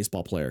Ohtani as a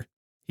baseball player.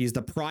 He's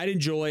the pride and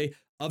joy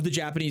of the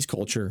Japanese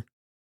culture.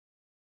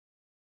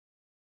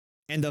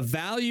 And the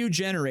value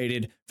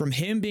generated from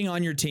him being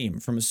on your team,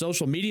 from a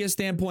social media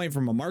standpoint,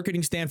 from a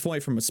marketing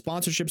standpoint, from a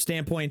sponsorship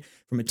standpoint,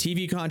 from a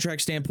TV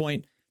contract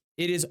standpoint,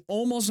 it is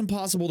almost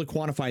impossible to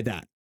quantify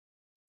that.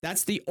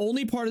 That's the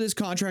only part of this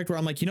contract where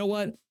I'm like, you know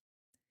what?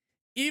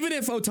 Even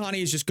if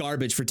Ohtani is just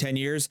garbage for 10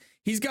 years,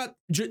 he's got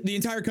the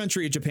entire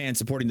country of Japan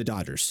supporting the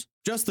Dodgers.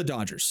 Just the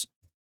Dodgers.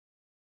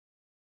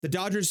 The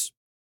Dodgers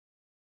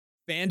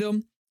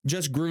fandom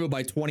just grew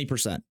by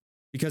 20%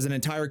 because an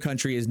entire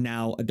country is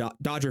now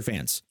Dodger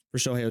fans for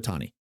Shohei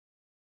Ohtani.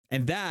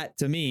 And that,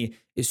 to me,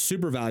 is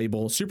super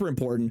valuable, super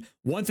important.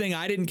 One thing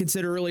I didn't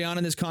consider early on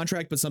in this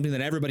contract, but something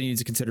that everybody needs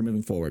to consider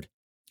moving forward.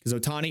 Because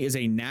Ohtani is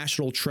a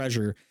national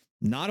treasure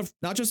Not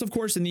just, of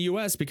course, in the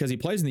U.S. because he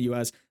plays in the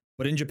U.S.,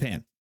 but in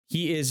Japan.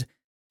 He is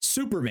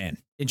Superman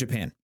in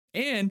Japan.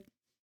 And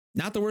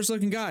not the worst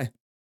looking guy.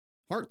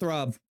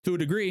 Heartthrob to a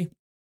degree.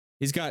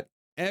 He's got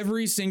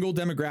every single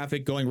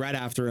demographic going right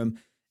after him.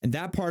 And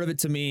that part of it,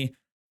 to me,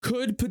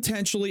 could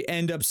potentially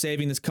end up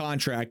saving this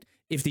contract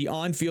if the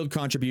on-field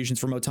contributions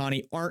from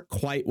Ohtani aren't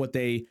quite what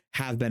they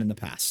have been in the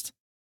past.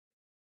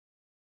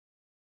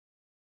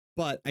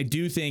 But I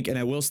do think, and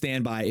I will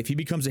stand by, if he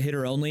becomes a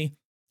hitter only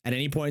at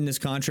any point in this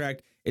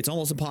contract, it's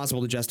almost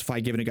impossible to justify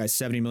giving a guy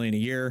 $70 million a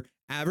year.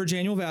 Average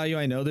annual value,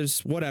 I know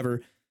there's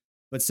whatever,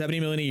 but $70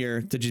 million a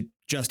year to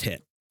just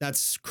hit.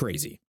 That's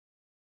crazy.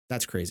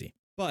 That's crazy.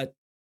 But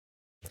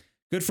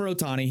good for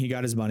Ohtani. He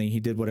got his money. He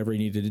did whatever he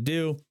needed to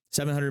do.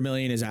 $700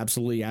 million is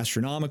absolutely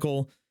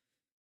astronomical.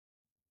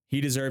 He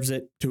deserves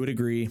it to a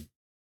degree.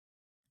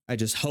 I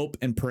just hope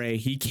and pray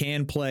he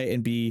can play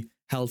and be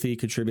healthy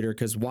contributor,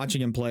 because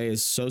watching him play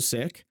is so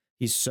sick.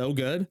 He's so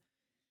good.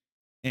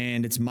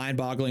 And it's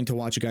mind-boggling to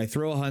watch a guy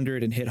throw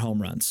 100 and hit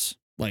home runs,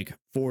 like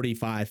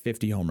 45,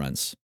 50 home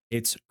runs.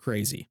 It's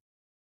crazy.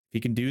 If he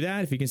can do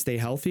that, if he can stay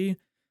healthy,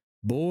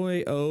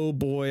 boy, oh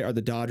boy, are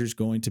the Dodgers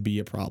going to be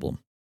a problem.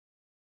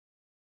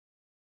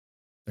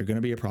 They're going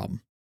to be a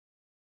problem.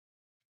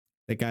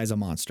 That guy's a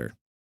monster.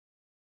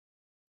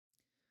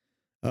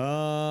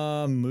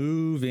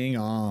 Moving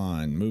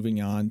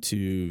on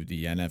to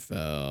the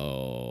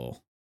NFL.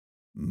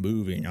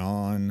 Moving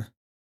on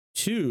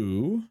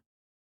to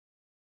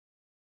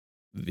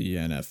the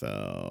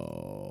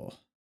NFL.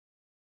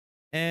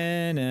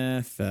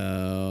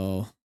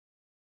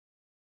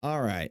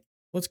 All right,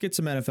 let's get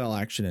some NFL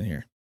action in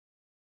here.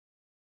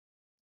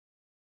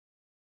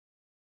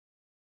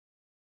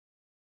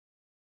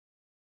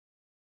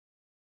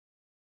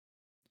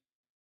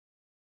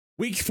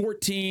 Week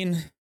 14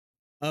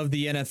 of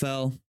the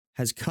NFL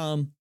has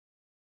come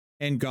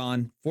and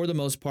gone for the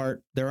most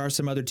part. There are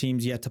some other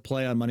teams yet to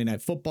play on Monday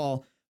Night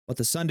Football, but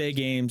the Sunday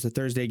games, the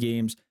Thursday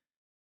games,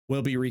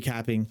 we'll be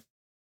recapping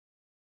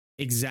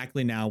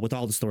exactly now with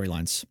all the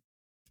storylines.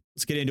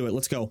 Let's get into it.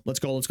 Let's go.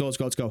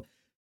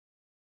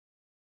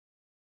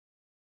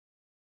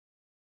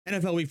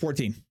 NFL Week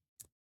 14.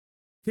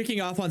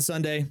 Kicking off on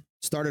Sunday,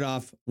 started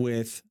off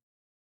with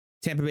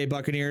Tampa Bay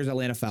Buccaneers,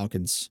 Atlanta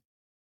Falcons.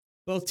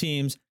 Both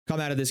teams come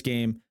out of this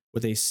game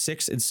with a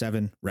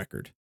 6-7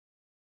 record.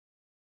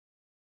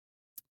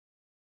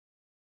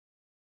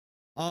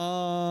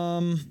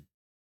 I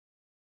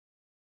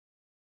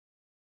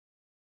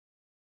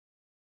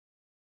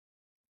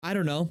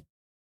don't know.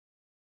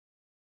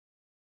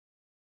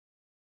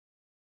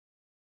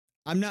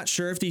 I'm not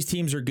sure if these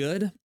teams are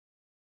good.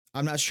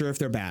 I'm not sure if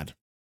they're bad.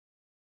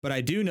 But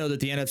I do know that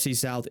the NFC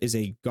South is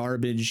a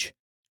garbage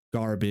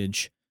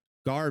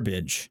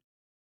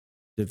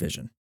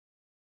division.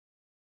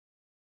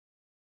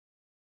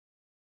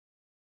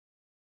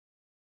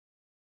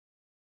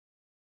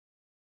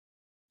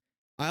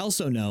 I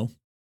also know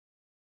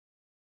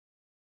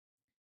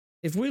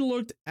if we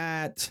looked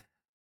at,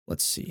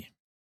 let's see,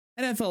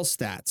 NFL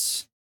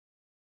stats,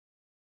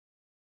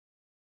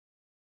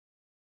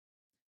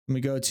 and we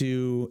go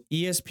to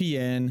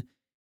ESPN,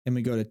 and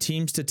we go to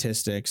team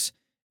statistics,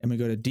 and we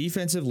go to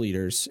defensive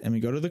leaders, and we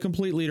go to the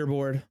complete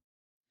leaderboard,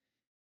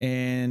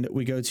 and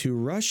we go to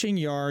rushing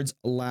yards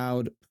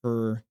allowed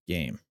per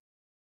game.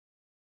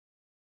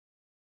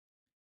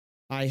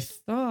 I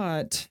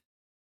thought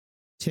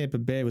Tampa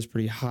Bay was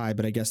pretty high,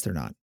 but I guess they're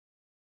not.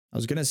 I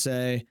was going to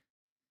say it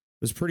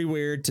was pretty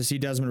weird to see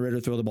Desmond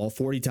Ridder throw the ball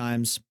 40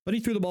 times, but he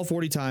threw the ball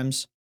 40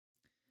 times.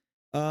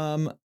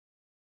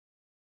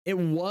 It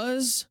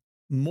was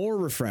more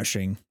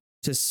refreshing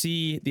to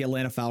see the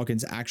Atlanta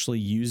Falcons actually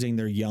using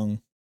their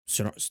young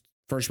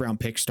first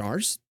round pick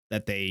stars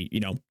that they,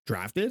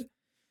 drafted.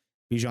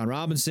 Bijan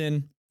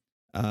Robinson,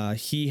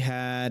 he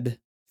had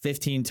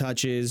 15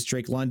 touches.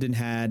 Drake London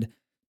had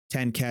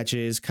 10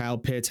 catches. Kyle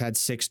Pitts had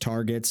 6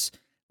 targets.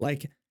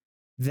 Like,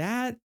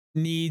 that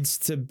needs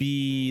to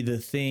be the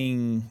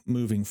thing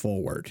moving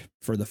forward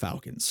for the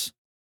Falcons.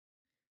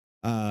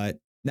 Now,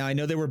 I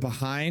know they were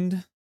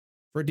behind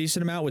for a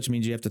decent amount, which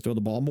means you have to throw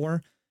the ball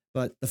more.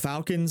 But the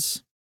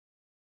Falcons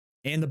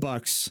and the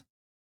Bucs,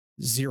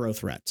 zero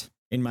threat,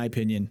 in my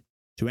opinion,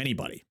 to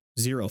anybody.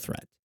 Zero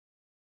threat.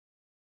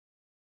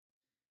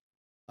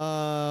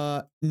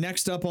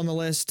 Next up on the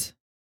list,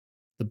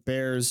 the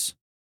Bears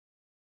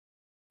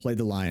played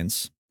the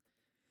Lions.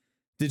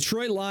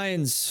 Detroit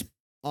Lions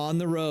on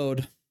the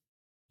road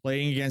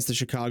playing against the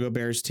Chicago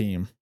Bears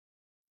team.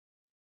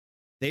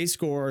 They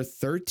score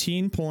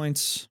 13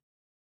 points.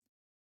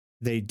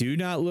 They do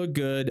not look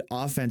good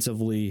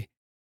offensively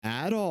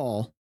at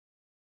all.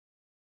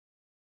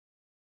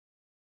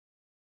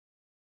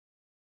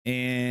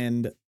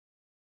 And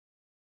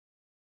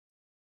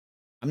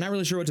I'm not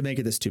really sure what to make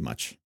of this too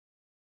much.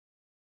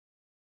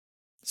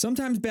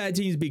 Sometimes bad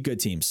teams beat good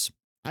teams.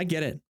 I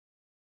get it.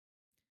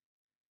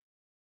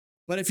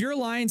 But if you're a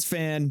Lions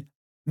fan,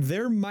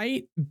 there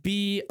might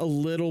be a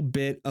little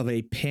bit of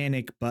a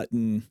panic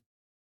button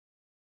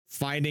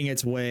finding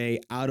its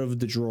way out of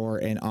the drawer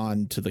and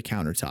onto the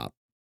countertop.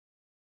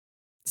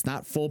 It's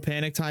not full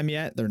panic time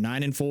yet. They're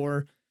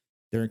 9-4.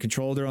 They're in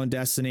control of their own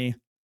destiny,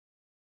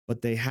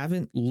 but they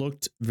haven't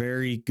looked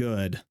very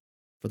good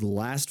for the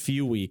last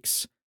few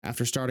weeks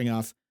after starting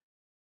off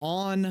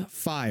on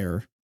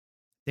fire.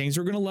 Things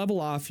were going to level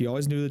off. You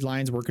always knew the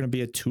Lions weren't going to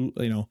be a two,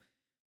 they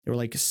were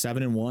like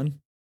 7-1,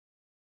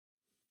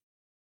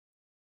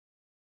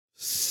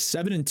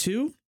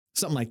 7-2,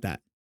 something like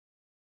that.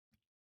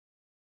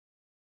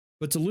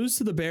 But to lose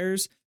to the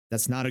Bears,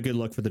 that's not a good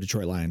look for the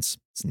Detroit Lions.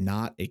 It's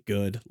not a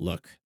good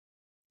look.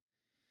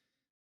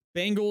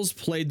 Bengals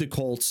played the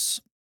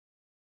Colts.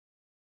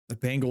 The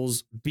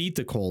Bengals beat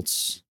the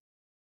Colts.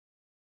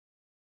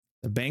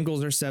 The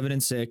Bengals are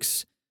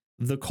 7-6.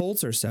 The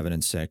Colts are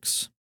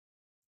 7-6.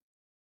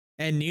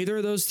 And neither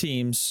of those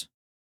teams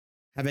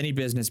have any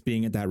business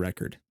being at that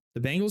record.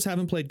 The Bengals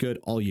haven't played good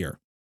all year,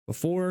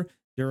 before,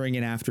 during,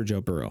 and after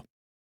Joe Burrow.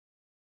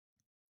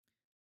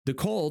 The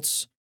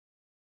Colts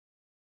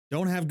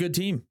don't have a good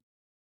team,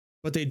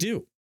 but they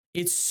do.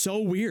 It's so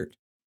weird.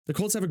 The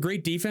Colts have a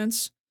great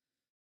defense,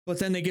 but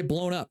then they get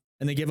blown up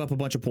and they give up a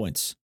bunch of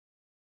points.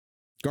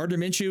 Gardner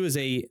Minshew is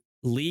a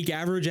league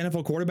average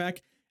NFL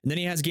quarterback. And then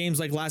he has games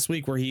like last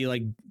week where he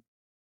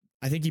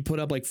I think he put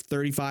up like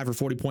 35 or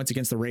 40 points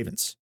against the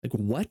Ravens. Like,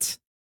 what?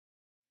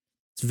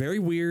 It's very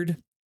weird.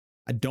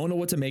 I don't know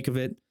what to make of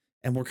it.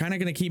 And we're kind of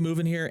going to keep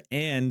moving here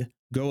and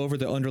go over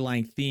the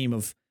underlying theme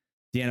of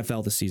the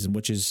NFL this season,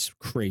 which is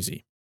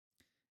crazy.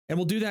 And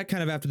we'll do that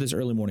kind of after this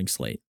early morning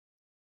slate.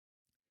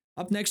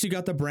 Up next, you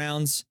got the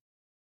Browns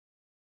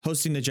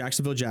hosting the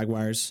Jacksonville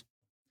Jaguars.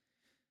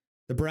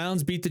 The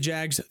Browns beat the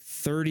Jags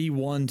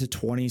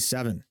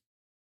 31-27.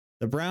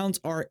 The Browns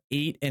are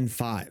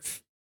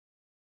 8-5.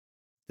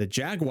 The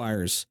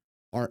Jaguars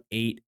are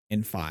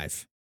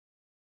 8-5.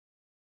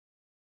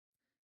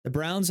 The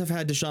Browns have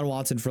had Deshaun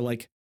Watson for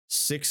like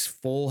 6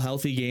 full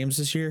healthy games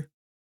this year.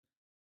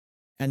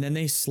 And then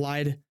they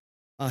slide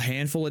a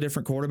handful of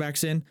different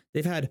quarterbacks in.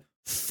 They've had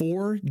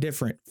four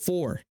different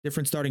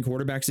starting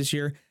quarterbacks this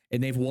year,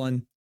 and they've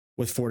won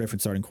with 4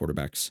 different starting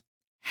quarterbacks.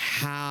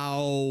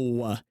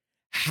 How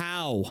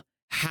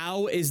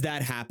is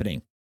that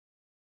happening?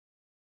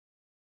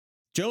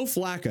 Joe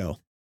Flacco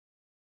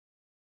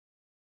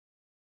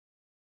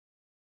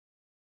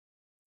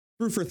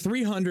threw for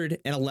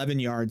 311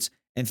 yards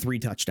and 3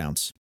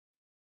 touchdowns.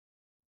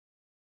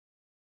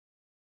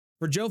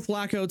 For Joe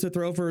Flacco to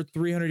throw for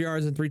 300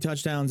 yards and 3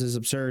 touchdowns is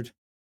absurd.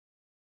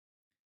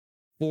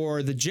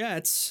 For the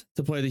Jets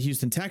to play the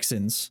Houston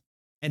Texans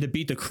and to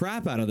beat the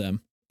crap out of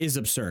them is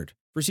absurd.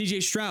 For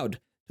CJ Stroud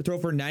to throw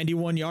for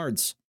 91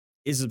 yards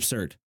is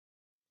absurd.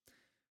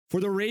 For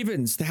the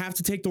Ravens to have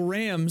to take the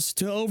Rams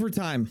to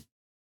overtime,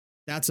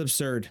 that's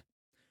absurd.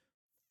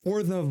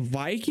 For the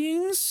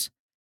Vikings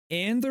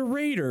and the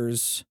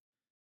Raiders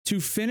to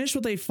finish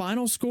with a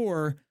final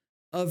score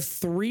of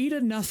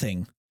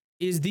 3-0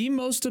 is the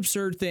most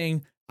absurd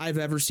thing I've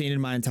ever seen in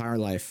my entire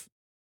life.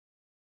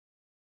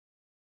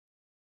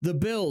 The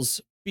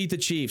Bills beat the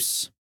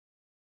Chiefs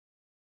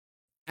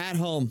at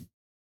home.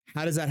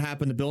 How does that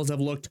happen? The Bills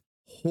have looked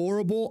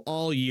horrible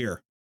all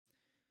year.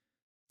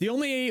 The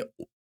only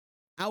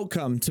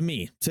outcome to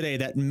me today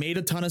that made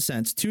a ton of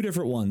sense, 2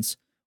 different ones,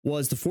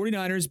 was the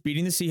 49ers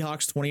beating the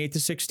Seahawks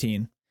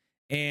 28-16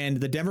 and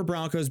the Denver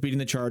Broncos beating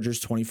the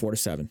Chargers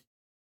 24-7.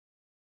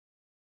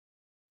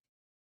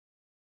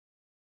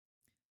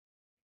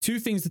 2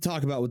 things to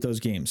talk about with those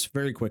games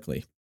very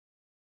quickly.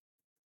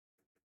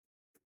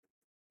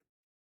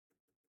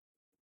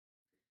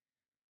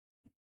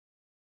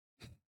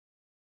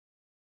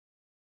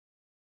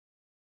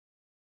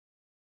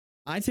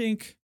 I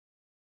think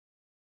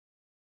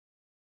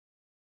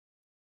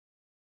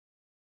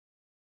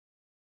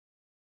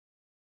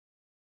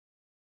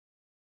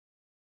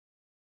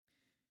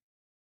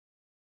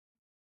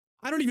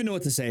I don't even know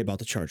what to say about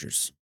the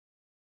Chargers.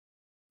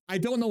 I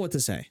don't know what to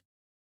say.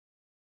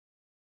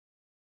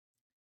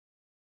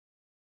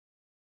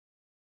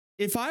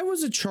 If I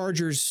was a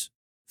Chargers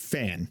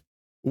fan,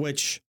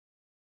 which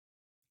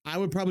I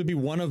would probably be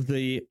one of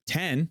the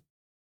 10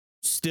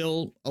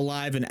 still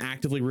alive and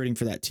actively rooting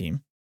for that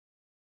team,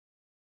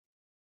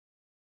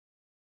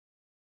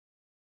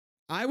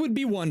 I would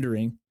be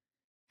wondering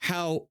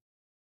how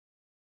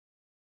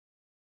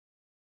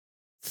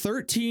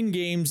 13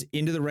 games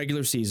into the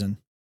regular season,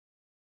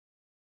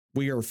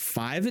 we are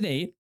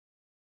 5-8.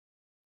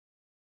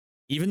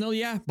 Even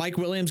though, Mike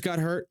Williams got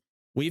hurt,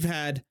 we've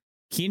had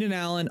Keenan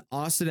Allen,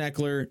 Austin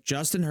Eckler,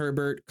 Justin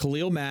Herbert,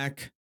 Khalil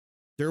Mack,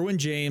 Derwin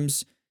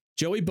James,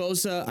 Joey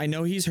Bosa. I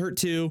know he's hurt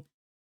too,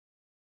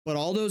 but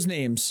all those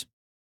names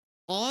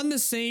on the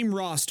same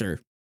roster.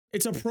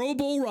 It's a Pro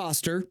Bowl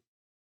roster,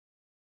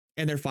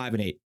 and they're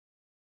 5-8.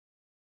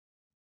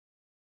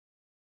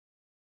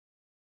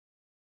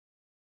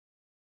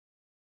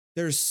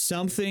 There's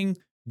something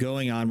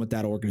going on with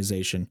that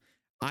organization.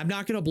 I'm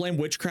not going to blame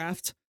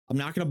witchcraft. I'm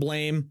not going to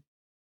blame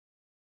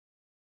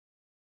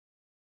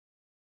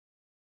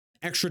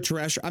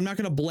extraterrestrial. I'm not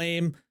going to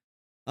blame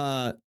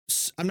I'm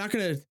not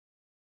going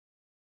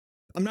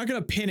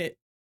to pin it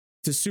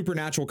to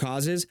supernatural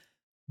causes,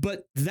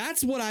 but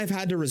that's what I've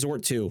had to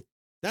resort to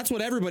That's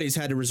what everybody's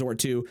had to resort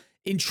to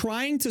in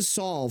trying to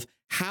solve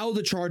how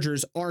the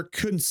Chargers are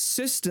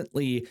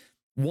consistently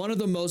one of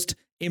the most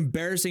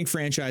embarrassing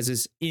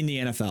franchises in the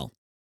NFL.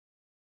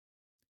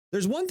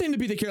 There's one thing to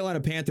be the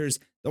Carolina Panthers.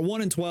 They're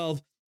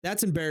 1-12.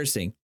 That's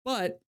embarrassing.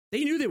 But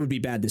they knew they would be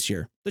bad this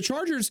year. The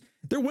Chargers,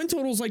 their win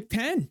total is like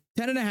 10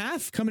 and a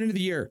half coming into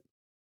the year.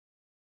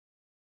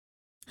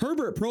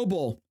 Herbert, Pro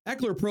Bowl.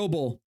 Eckler, Pro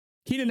Bowl.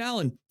 Keenan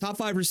Allen, top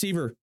 5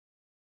 receiver.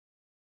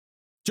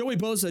 Joey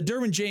Bosa,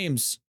 Derwin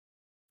James,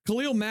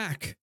 Khalil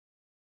Mack,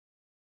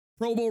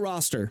 Pro Bowl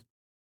roster.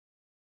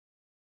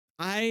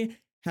 I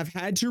have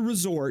had to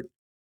resort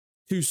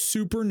to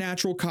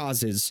supernatural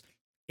causes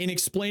in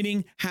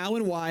explaining how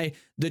and why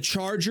the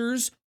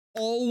Chargers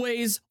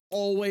always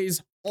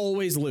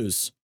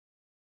lose.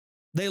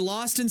 They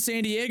lost in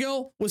San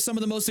Diego with some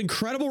of the most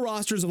incredible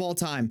rosters of all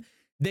time.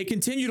 They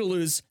continue to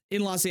lose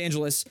in Los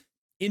Angeles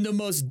in the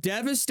most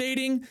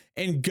devastating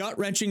and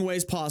gut-wrenching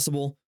ways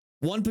possible.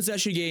 One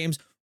possession games,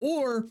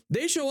 or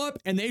they show up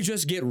and they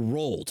just get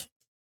rolled.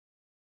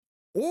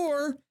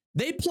 Or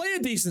they play a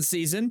decent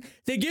season,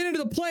 they get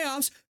into the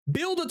playoffs,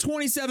 build a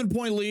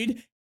 27-point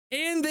lead,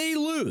 and they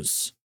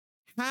lose.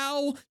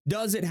 How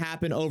does it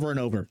happen over and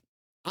over?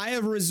 I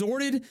have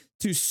resorted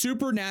to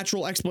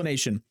supernatural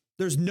explanation.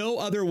 There's no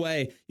other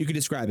way you can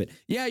describe it.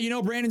 Yeah,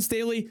 Brandon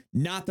Staley,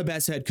 not the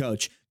best head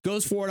coach.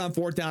 Goes for it on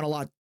 4th down a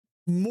lot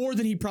more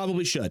than he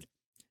probably should.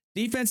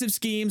 Defensive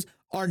schemes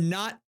are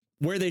not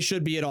where they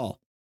should be at all.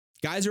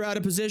 Guys are out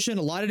of position.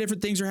 A lot of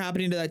different things are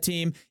happening to that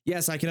team.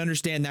 Yes, I can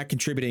understand that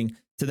contributing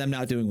to them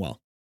not doing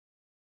well.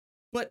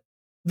 But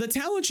the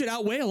talent should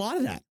outweigh a lot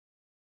of that.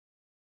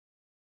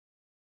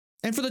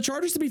 And for the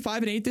Chargers to be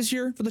 5-8 this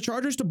year, for the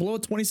Chargers to blow a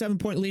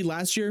 27-point lead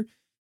last year,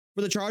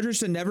 for the Chargers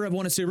to never have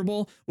won a Super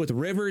Bowl with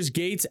Rivers,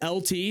 Gates,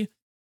 LT,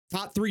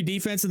 top 3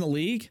 defense in the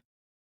league.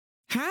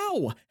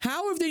 How?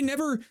 How have they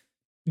never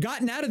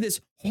gotten out of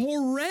this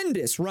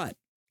horrendous rut?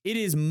 It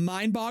is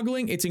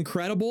mind-boggling. It's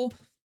incredible.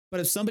 But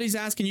if somebody's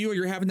asking you or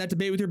you're having that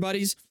debate with your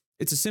buddies,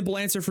 it's a simple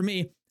answer for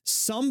me.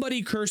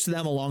 Somebody cursed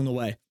them along the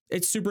way.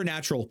 It's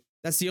supernatural.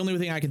 That's the only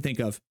thing I can think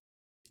of.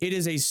 It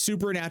is a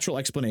supernatural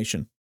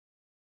explanation.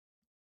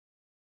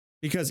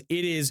 Because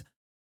it is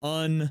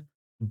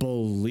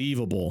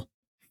unbelievable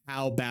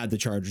how bad the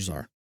Chargers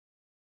are.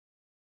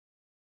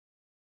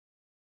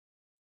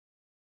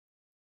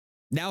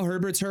 Now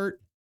Herbert's hurt.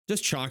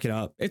 Just chalk it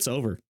up. It's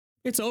over.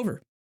 It's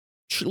over.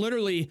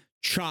 Literally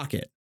chalk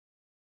it.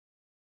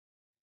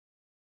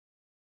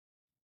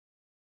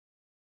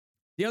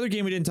 The other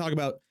game we didn't talk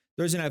about,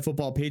 Thursday Night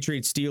Football,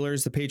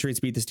 Patriots-Steelers. The Patriots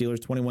beat the Steelers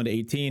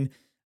 21-18.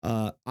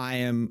 I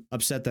am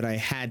upset that I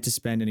had to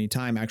spend any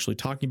time actually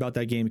talking about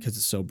that game because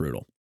it's so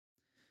brutal.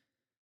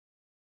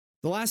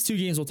 The last 2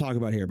 games we'll talk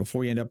about here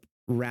before we end up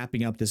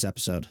wrapping up this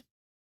episode.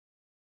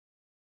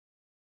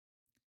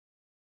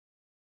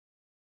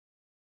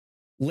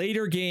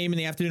 Later game in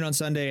the afternoon on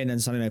Sunday and then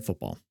Sunday Night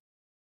Football.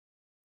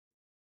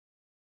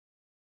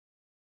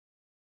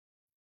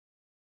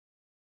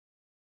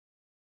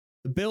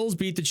 The Bills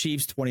beat the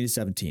Chiefs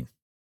 20-17.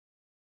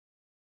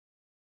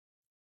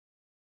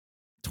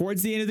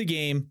 Towards the end of the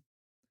game,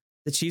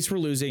 the Chiefs were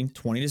losing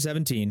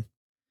 20-17.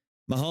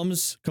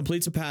 Mahomes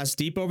completes a pass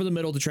deep over the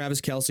middle to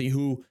Travis Kelce,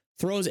 who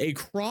throws a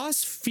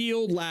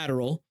cross-field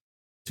lateral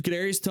to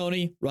Kadarius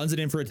Toney, runs it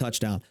in for a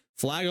touchdown.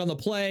 Flag on the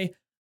play,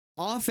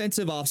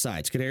 offensive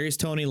offsides. Kadarius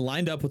Toney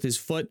lined up with his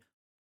foot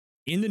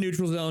in the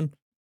neutral zone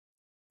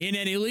in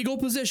an illegal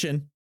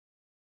position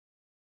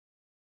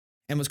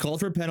and was called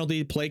for a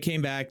penalty. Play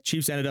came back.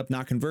 Chiefs ended up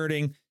not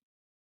converting.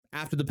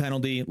 After the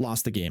penalty,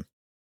 lost the game.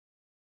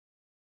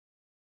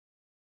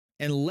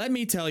 And let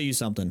me tell you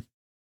something.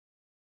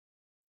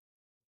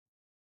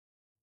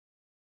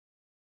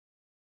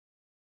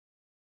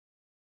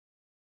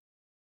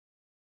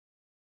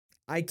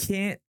 I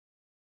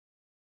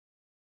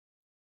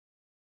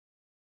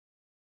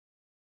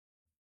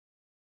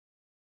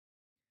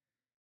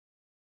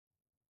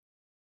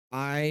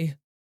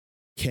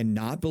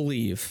cannot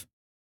believe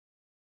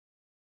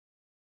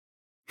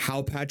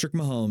how Patrick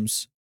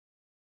Mahomes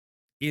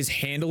is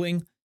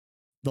handling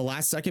the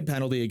last second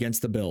penalty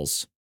against the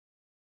Bills.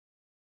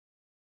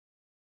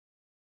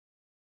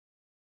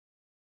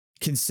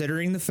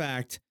 Considering the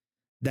fact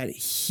that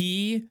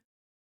he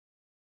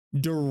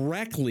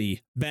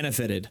directly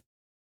benefited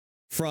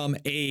from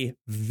a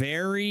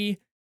very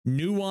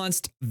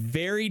nuanced,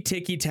 very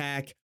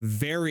ticky-tack,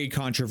 very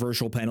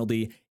controversial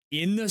penalty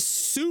in the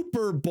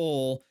Super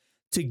Bowl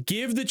to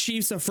give the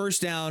Chiefs a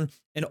first down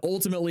and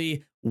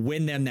ultimately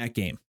win them that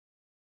game.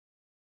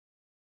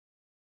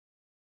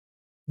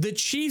 The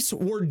Chiefs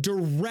were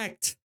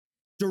direct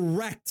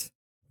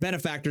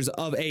benefactors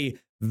of a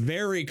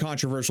very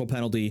controversial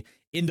penalty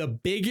in the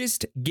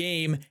biggest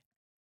game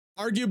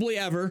arguably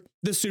ever,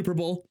 the Super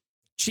Bowl,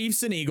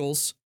 Chiefs and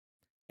Eagles.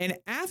 And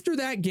after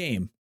that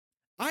game,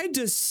 I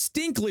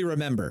distinctly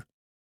remember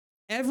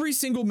every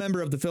single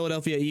member of the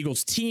Philadelphia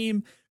Eagles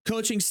team,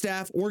 coaching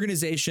staff,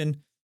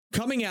 organization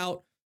coming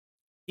out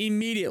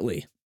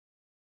immediately,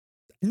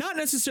 not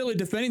necessarily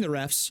defending the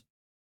refs,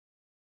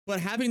 But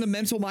having the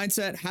mental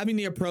mindset, having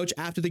the approach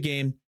after the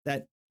game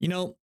that,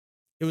 it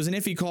was an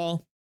iffy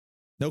call,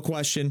 no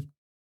question.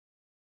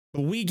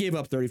 But we gave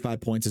up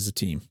 35 points as a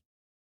team.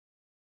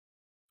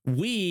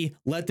 We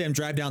let them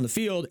drive down the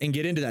field and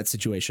get into that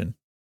situation.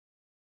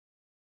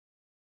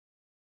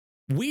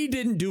 We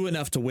didn't do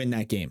enough to win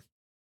that game.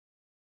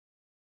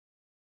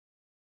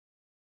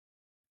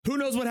 Who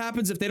knows what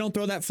happens if they don't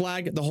throw that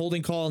flag, the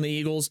holding call on the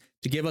Eagles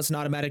to give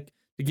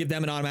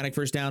them an automatic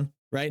first down,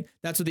 right?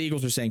 That's what the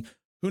Eagles are saying.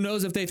 Who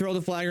knows if they throw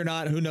the flag or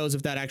not? Who knows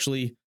if that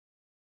actually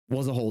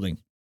was a holding?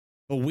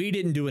 But we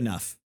didn't do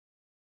enough.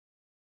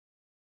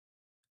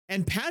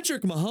 And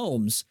Patrick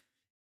Mahomes,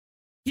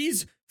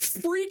 he's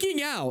freaking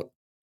out,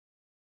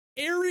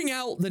 airing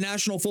out the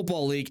National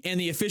Football League and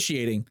the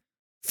officiating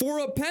for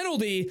a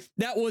penalty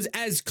that was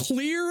as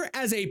clear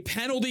as a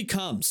penalty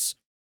comes.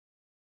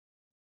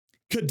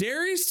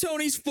 Kadarius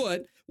Toney's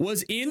foot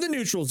was in the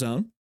neutral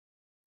zone,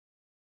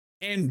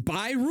 and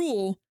by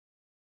rule,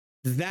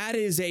 that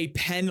is a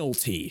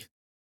penalty.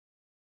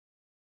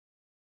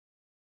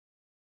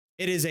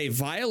 It is a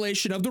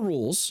violation of the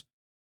rules.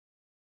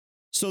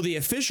 So the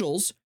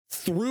officials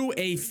threw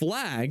a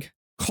flag,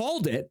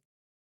 called it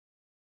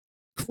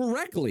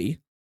correctly,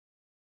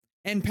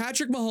 and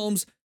Patrick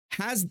Mahomes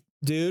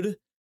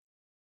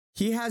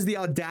he has the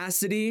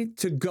audacity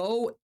to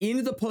go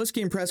into the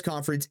post-game press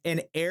conference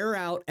and air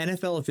out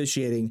NFL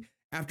officiating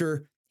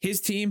after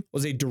his team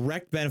was a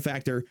direct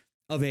benefactor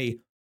of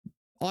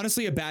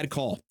honestly a bad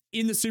call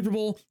in the Super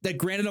Bowl that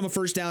granted him a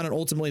first down and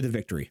ultimately the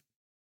victory.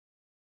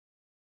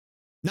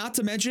 Not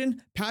to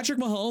mention, Patrick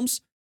Mahomes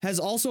has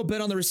also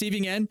been on the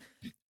receiving end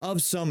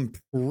of some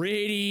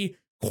pretty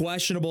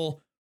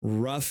questionable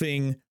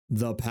roughing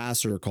the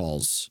passer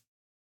calls,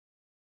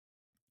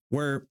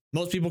 where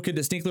most people can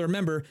distinctly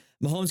remember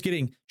Mahomes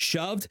getting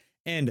shoved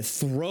and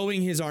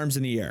throwing his arms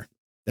in the air.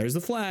 There's the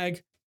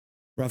flag,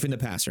 roughing the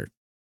passer.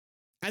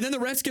 And then the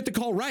refs get the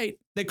call right.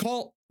 They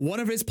call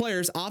one of his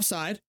players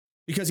offside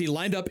because he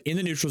lined up in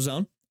the neutral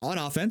zone on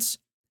offense.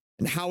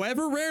 And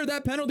however rare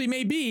that penalty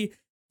may be,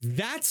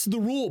 that's the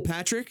rule,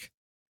 Patrick.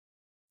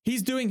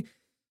 He's doing...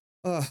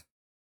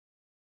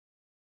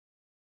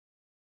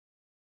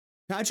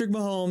 Patrick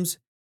Mahomes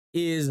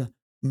is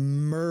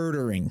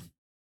murdering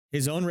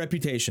his own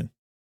reputation.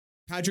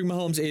 Patrick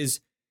Mahomes is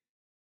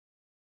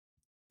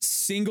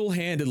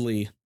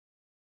single-handedly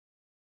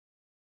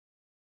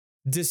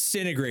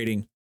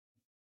disintegrating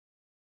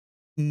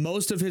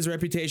most of his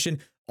reputation,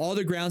 all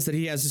the grounds that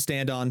he has to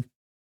stand on,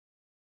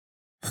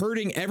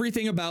 hurting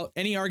everything about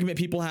any argument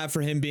people have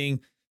for him being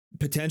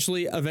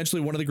potentially,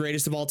 eventually one of the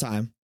greatest of all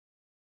time.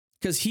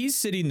 Because he's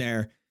sitting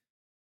there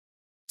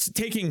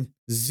taking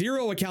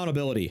zero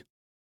accountability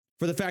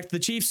for the fact that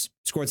the Chiefs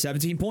scored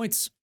 17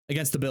 points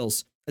against the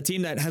Bills, a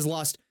team that has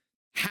lost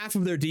half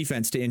of their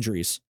defense to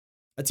injuries,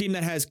 a team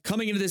that has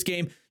coming into this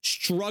game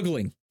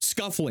struggling,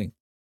 scuffling,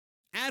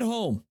 at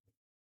home.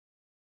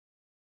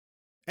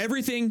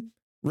 Everything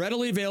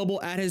readily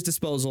available at his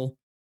disposal,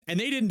 and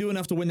they didn't do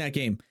enough to win that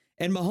game.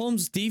 And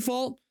Mahomes'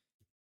 default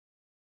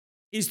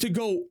is to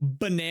go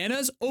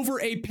bananas over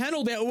a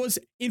penalty that was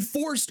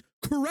enforced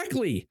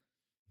correctly.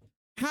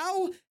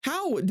 How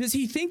does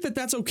he think that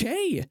that's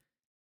okay?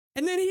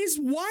 And then his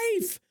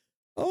wife,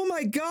 oh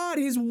my God,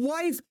 his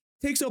wife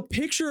takes a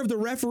picture of the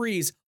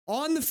referees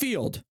on the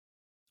field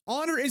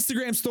on her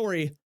Instagram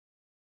story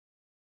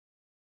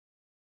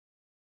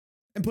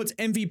and puts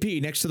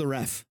MVP next to the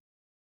ref.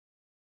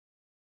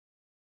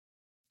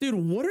 Dude,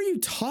 what are you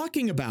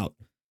talking about?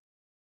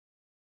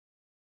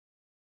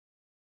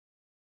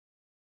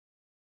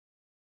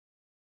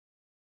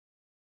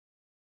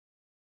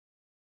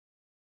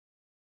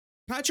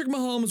 Patrick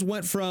Mahomes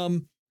went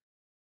from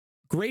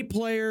great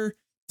player,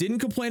 didn't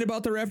complain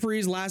about the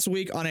referees last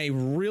week on a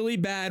really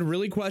bad,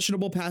 really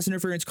questionable pass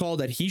interference call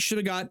that he should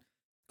have got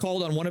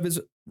called on one of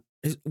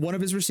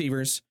his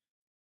receivers.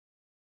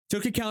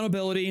 Took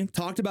accountability,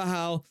 talked about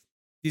how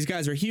these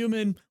guys are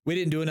human. We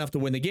didn't do enough to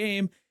win the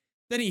game.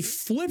 Then he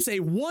flips a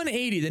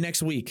 180 the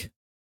next week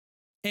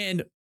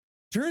and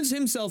turns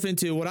himself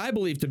into what I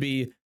believe to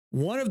be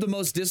one of the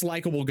most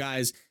dislikable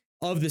guys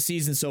of the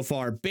season so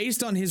far,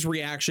 based on his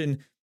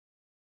reaction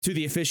to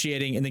the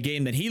officiating in the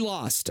game that he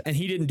lost and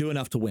he didn't do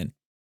enough to win.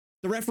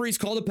 The referees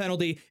called a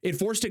penalty,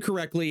 enforced it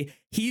correctly.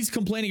 He's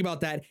complaining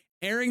about that,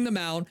 airing them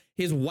out.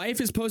 His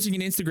wife is posting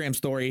an Instagram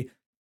story,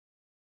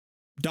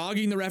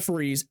 dogging the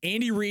referees.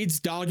 Andy Reid's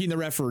dogging the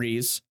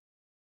referees.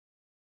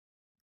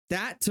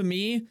 That to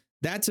me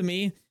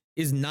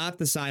is not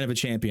the sign of a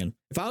champion.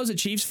 If I was a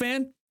Chiefs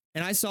fan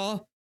and I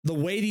saw the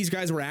way these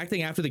guys were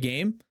acting after the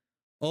game,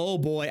 oh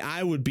boy,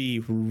 I would be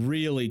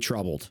really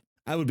troubled.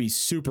 I would be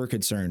super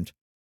concerned.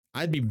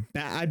 I'd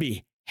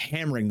be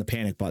hammering the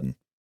panic button.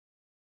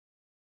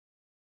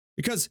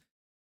 Because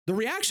the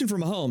reaction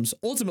from Mahomes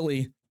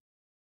ultimately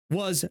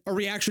was a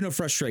reaction of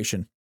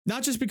frustration.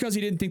 Not just because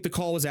he didn't think the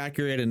call was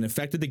accurate and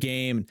affected the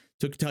game and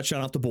took a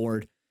touchdown off the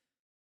board,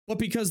 but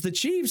because the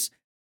Chiefs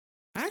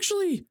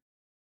actually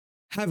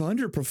have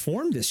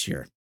underperformed this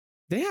year.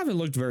 They haven't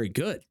looked very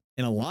good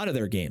in a lot of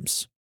their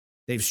games.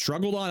 They've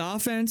struggled on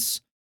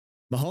offense.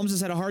 Mahomes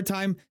has had a hard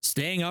time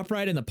staying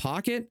upright in the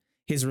pocket.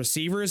 His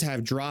receivers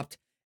have dropped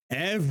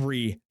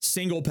every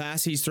single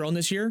pass he's thrown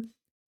this year.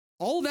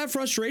 All of that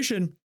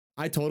frustration,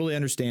 I totally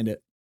understand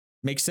it.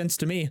 Makes sense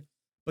to me.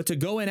 But to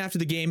go in after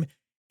the game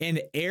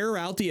and air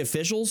out the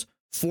officials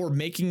for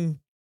making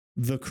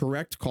the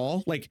correct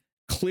call, like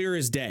clear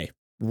as day,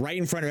 right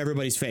in front of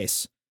everybody's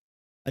face.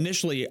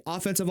 Initially,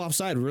 offensive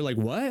offside. We were like,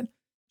 what?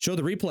 Show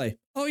the replay.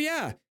 Oh,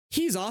 yeah,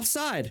 he's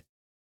offside.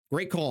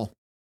 Great call.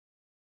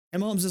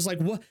 And Mahomes is like,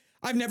 what?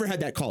 I've never had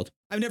that called.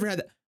 I've never had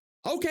that.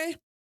 Okay.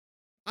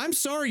 I'm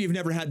sorry you've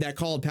never had that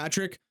called,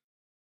 Patrick.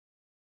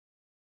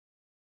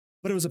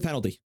 But it was a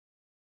penalty.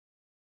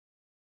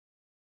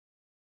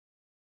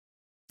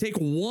 Take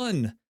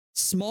one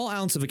small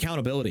ounce of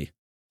accountability.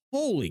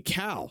 Holy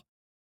cow.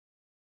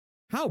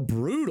 How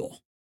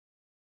brutal.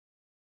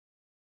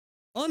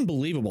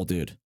 Unbelievable,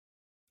 dude.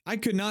 I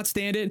could not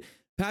stand it.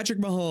 Patrick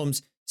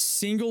Mahomes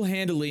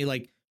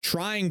single-handedly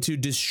trying to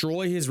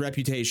destroy his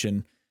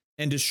reputation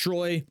and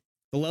destroy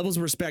the levels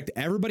of respect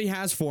everybody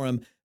has for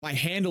him by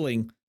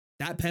handling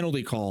that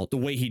penalty call the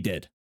way he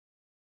did.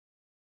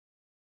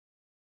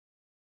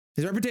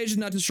 His reputation is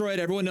not destroyed.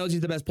 Everyone knows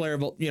he's the best player.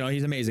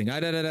 He's amazing. I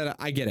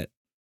get it.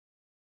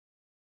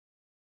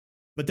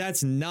 But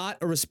that's not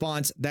a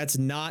response. That's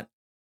not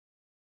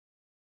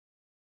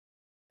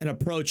an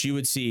approach you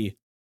would see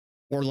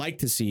or like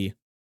to see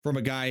from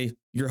a guy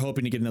you're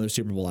hoping to get another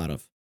Super Bowl out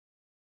of.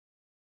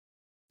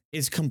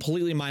 It's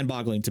completely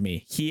mind-boggling to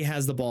me. He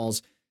has the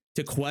balls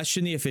to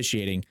question the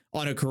officiating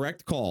on a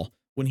correct call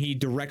when he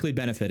directly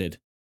benefited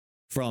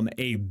from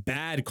a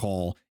bad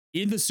call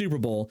in the Super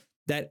Bowl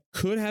that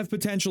could have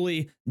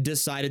potentially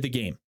decided the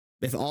game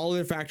if all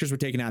other factors were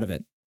taken out of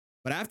it.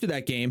 But after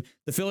that game,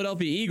 the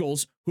Philadelphia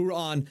Eagles, who were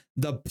on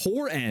the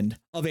poor end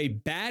of a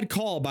bad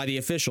call by the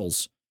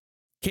officials,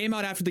 came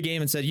out after the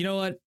game and said, you know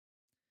what?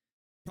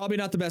 Probably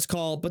not the best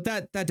call, but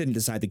that didn't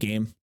decide the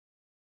game.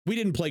 We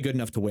didn't play good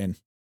enough to win.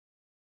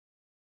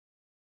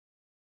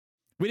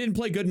 We didn't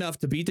play good enough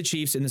to beat the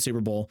Chiefs in the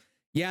Super Bowl.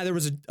 Yeah, there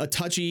was a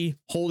touchy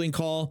holding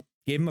call,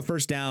 gave him a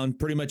first down,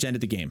 pretty much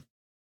ended the game.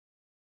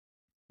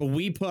 But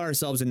we put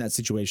ourselves in that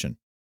situation.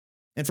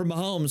 And for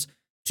Mahomes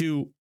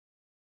to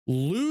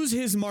lose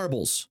his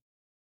marbles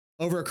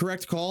over a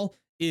correct call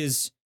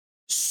is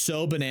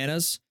so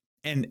bananas.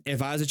 And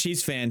if I was a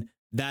Chiefs fan,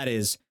 that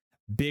is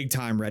big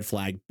time red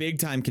flag, big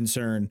time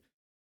concern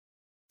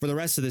for the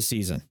rest of the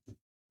season.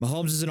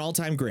 Mahomes is an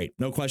all-time great,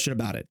 no question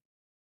about it.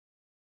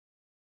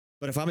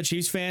 But if I'm a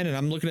Chiefs fan and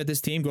I'm looking at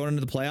this team going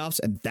into the playoffs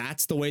and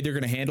that's the way they're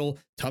going to handle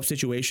tough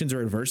situations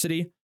or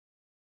adversity,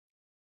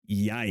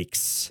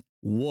 yikes.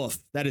 Woof.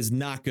 That is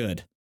not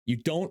good. You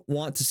don't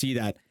want to see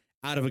that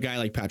out of a guy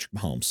like Patrick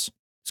Mahomes.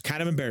 It's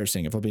kind of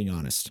embarrassing, if we're being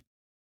honest.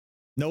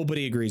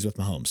 Nobody agrees with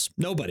Mahomes.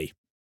 Nobody.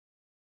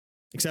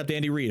 Except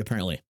Andy Reid,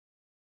 apparently.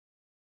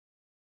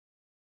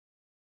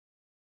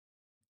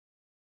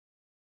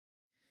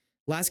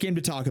 Last game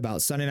to talk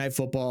about, Sunday Night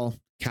Football,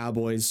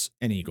 Cowboys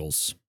and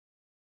Eagles.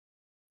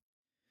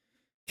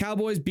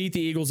 Cowboys beat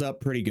the Eagles up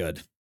pretty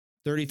good,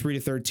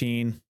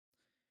 33-13.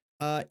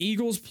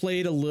 Eagles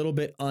played a little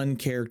bit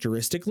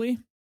uncharacteristically.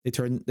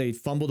 They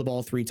fumbled the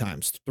ball 3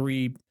 times.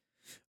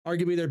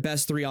 Arguably their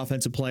best 3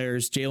 offensive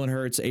players, Jalen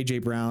Hurts,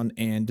 AJ Brown,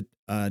 and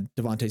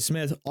Devontae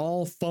Smith,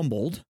 all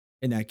fumbled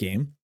in that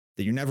game.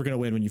 That you're never going to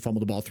win when you fumble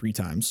the ball 3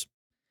 times.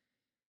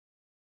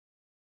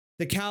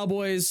 The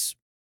Cowboys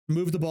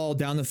moved the ball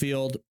down the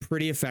field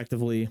pretty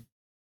effectively,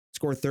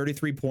 scored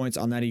 33 points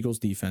on that Eagles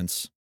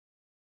defense.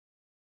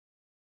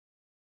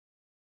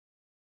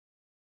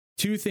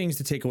 2 things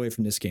to take away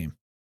from this game.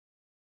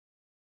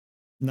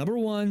 Number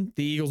 1,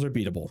 the Eagles are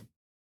beatable.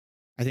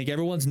 I think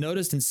everyone's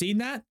noticed and seen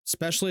that,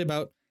 especially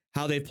about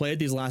how they've played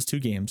these last 2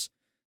 games.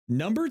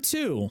 Number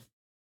 2,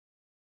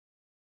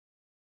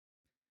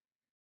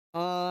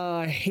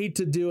 I hate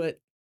to do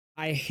it,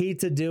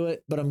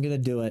 but I'm going to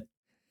do it.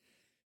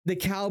 The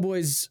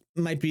Cowboys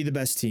might be the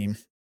best team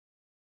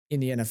in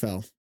the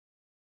NFL.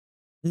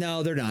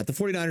 No, they're not. The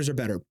 49ers are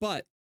better,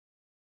 but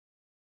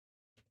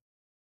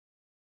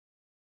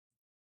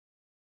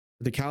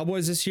the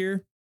Cowboys this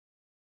year,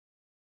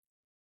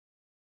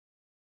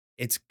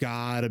 it's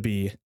gotta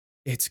be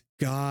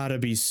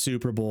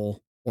Super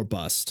Bowl or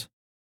bust.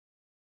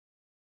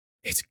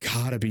 It's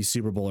gotta be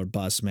Super Bowl or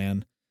bust,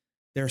 man.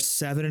 They're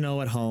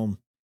 7-0 at home.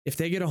 If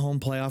they get a home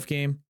playoff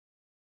game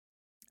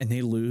and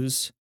they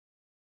lose,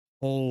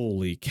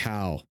 holy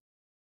cow.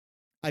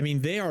 I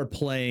mean, they are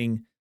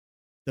playing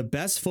the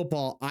best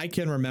football I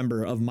can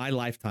remember of my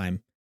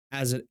lifetime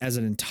as an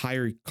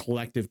entire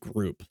collective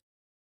group.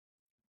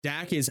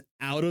 Dak is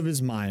out of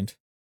his mind.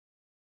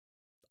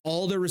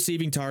 All their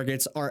receiving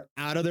targets are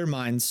out of their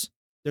minds.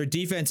 Their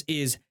defense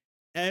is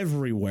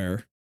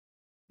everywhere.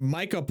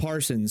 Micah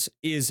Parsons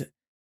is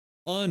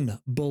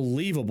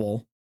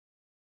unbelievable.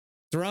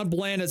 Deron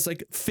Bland has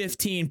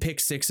 15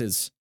 pick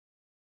sixes.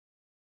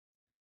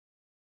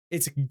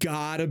 It's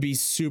gotta be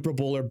Super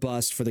Bowl or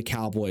bust for the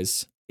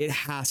Cowboys. It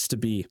has to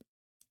be.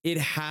 It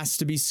has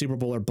to be Super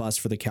Bowl or bust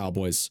for the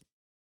Cowboys.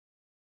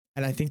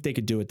 And I think they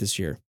could do it this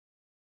year.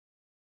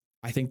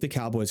 I think the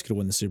Cowboys could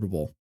win the Super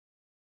Bowl.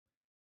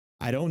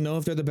 I don't know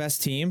if they're the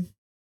best team,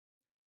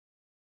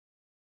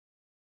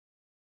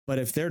 but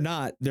if they're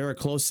not, they're a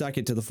close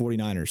second to the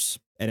 49ers.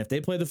 And if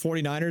they play the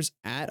 49ers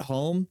at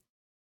home,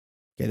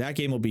 okay, that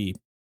game will be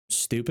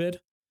stupid.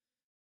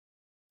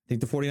 I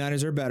think the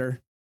 49ers are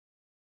better.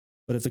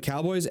 But if the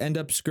Cowboys end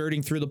up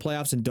skirting through the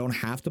playoffs and don't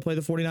have to play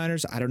the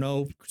 49ers, I don't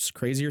know,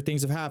 crazier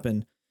things have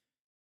happened.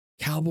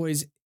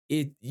 Cowboys,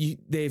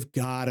 they've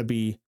got to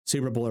be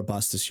Super Bowl or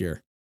bust this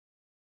year.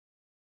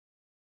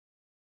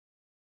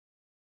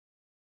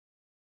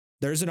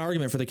 There's an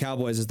argument for the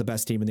Cowboys as the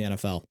best team in the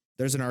NFL.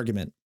 There's an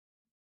argument.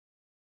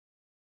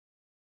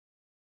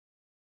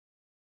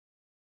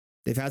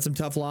 They've had some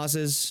tough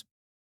losses,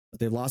 but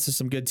they've lost to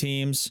some good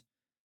teams.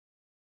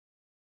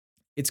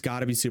 It's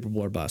got to be Super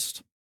Bowl or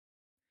bust.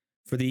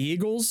 For the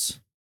Eagles,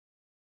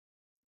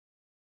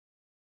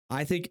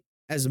 I think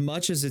as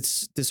much as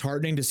it's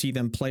disheartening to see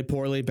them play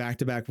poorly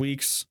back-to-back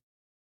weeks,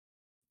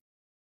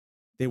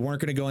 they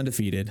weren't going to go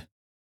undefeated.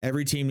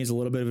 Every team needs a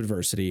little bit of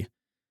adversity.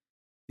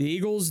 The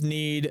Eagles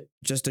need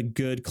just a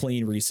good,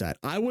 clean reset.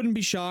 I wouldn't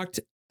be shocked,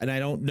 and I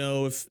don't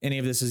know if any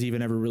of this is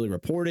even ever really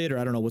reported, or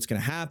I don't know what's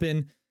going to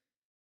happen.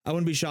 I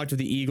wouldn't be shocked if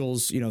the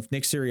Eagles, if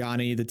Nick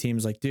Sirianni, the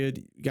team's like,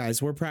 dude,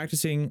 guys, we're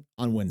practicing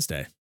on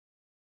Wednesday.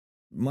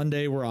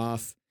 Monday, we're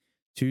off.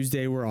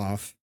 Tuesday, we're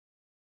off.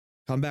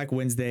 Come back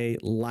Wednesday,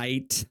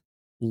 light.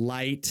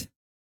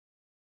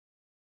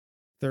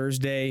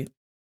 Thursday,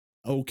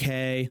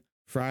 okay.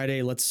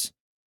 Friday, let's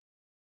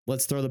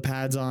throw the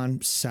pads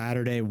on.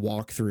 Saturday,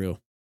 walk through.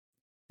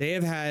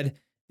 The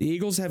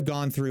Eagles have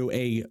gone through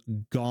a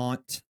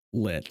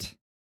gauntlet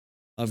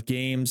of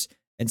games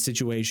and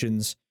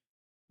situations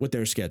with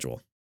their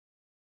schedule.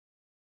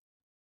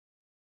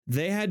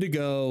 They had to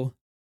go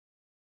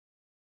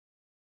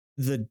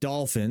the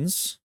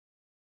Dolphins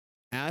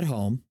at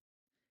home,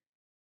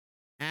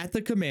 at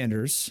the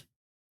Commanders.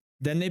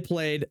 Then they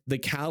played the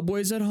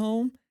Cowboys at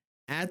home,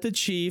 at the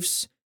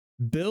Chiefs,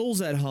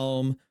 Bills at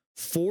home,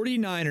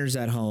 49ers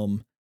at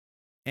home,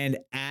 and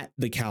at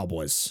the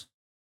Cowboys.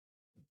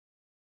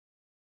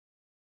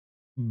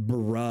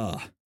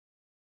 Bruh.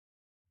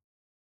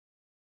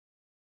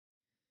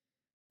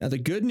 Now, the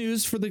good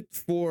news for the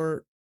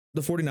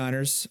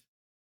 49ers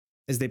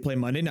is they play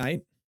Monday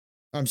night.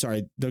 I'm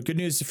sorry. The good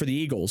news for the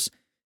Eagles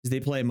is they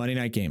play a Monday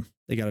night game.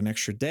 They got an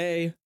extra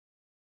day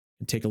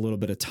and take a little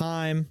bit of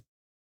time.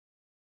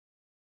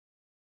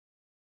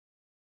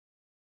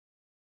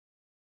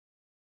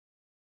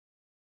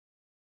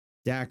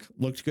 Dak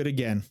looked good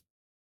again.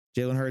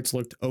 Jalen Hurts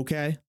looked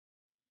okay.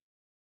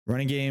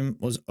 Running game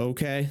was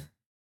okay.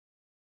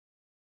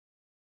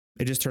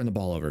 They just turned the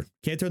ball over.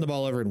 Can't turn the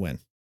ball over and win.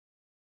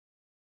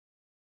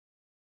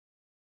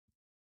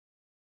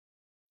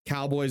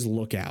 Cowboys,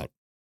 look out.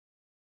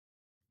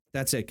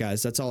 That's it,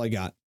 guys. That's all I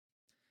got.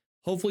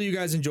 Hopefully you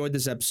guys enjoyed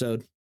this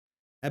episode.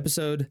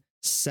 Episode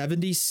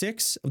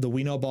 76 of the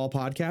We Know Ball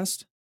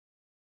podcast.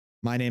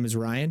 My name is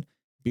Ryan.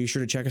 Be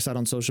sure to check us out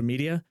on social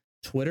media.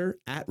 Twitter,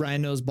 at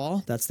Ryan Knows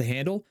Ball. That's the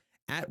handle.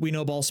 At We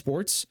Know Ball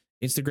Sports.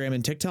 Instagram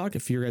and TikTok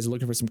if you guys are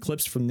looking for some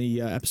clips from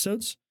the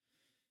episodes.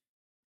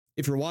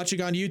 If you're watching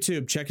on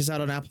YouTube, check us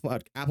out on Apple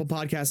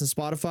Podcasts and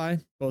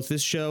Spotify, both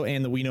this show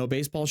and the We Know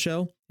Baseball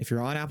show. If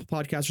you're on Apple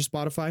Podcasts or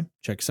Spotify,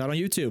 check us out on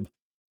YouTube.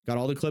 Got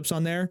all the clips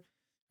on there.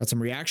 Got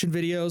some reaction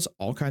videos,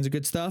 all kinds of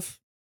good stuff.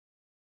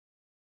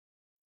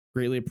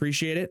 Greatly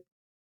appreciate it.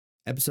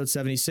 Episode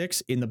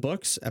 76 in the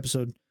books.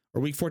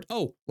 Week 4.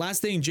 Oh,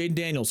 last thing, Jaden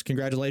Daniels.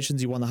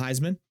 Congratulations. You won the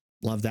Heisman.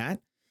 Love that.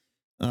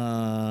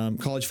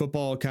 College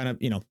football kind of,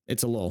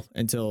 it's a lull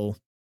until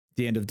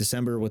the end of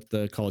December with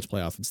the college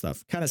playoff and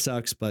stuff. Kind of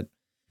sucks, but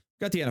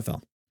got the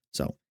NFL.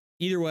 So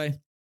either way,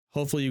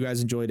 hopefully you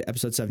guys enjoyed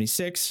episode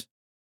 76.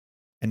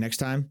 And next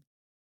time,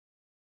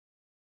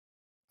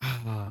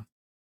 no,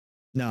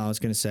 I was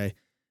going to say,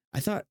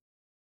 let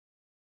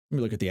me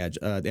look at the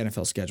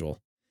NFL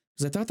schedule,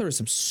 because I thought there were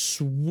some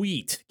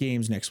sweet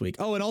games next week.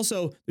 Oh, and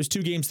also there's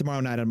 2 games tomorrow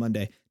night on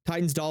Monday,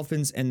 Titans,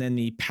 Dolphins, and then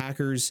the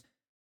Packers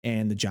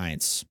and the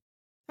Giants.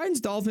 Titans,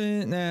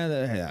 Dolphins,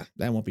 that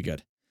won't be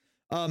good.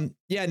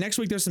 Next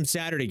week there's some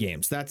Saturday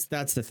games. That's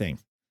the thing.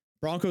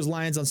 Broncos,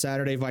 Lions on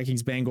Saturday,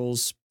 Vikings,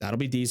 Bengals. That'll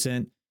be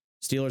decent.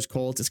 Steelers,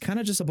 Colts. It's kind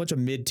of just a bunch of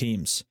mid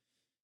teams.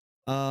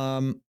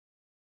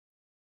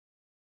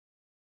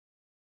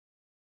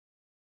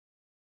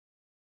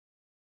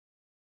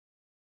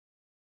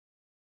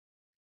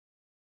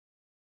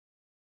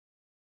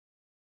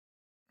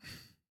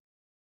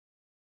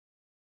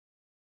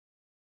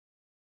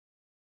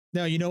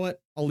 Now, you know what?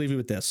 I'll leave you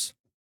with this.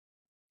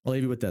 The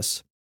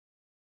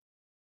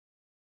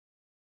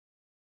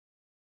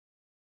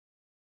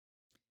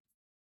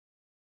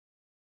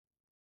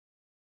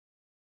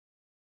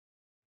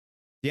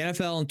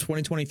NFL in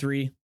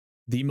 2023,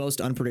 the most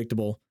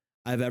unpredictable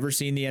I've ever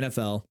seen the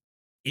NFL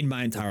in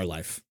my entire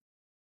life.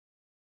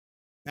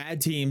 Bad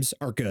teams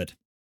are good.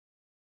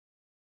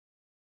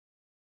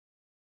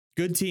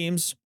 Good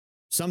teams,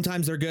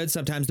 sometimes they're good,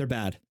 sometimes they're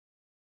bad.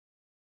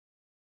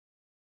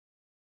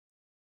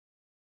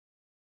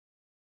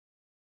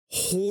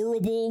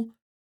 Horrible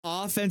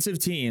offensive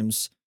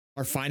teams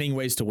are finding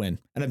ways to win,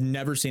 and I've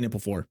never seen it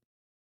before.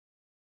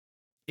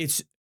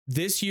 It's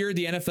this year,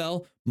 the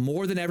NFL,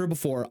 more than ever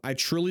before, I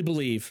truly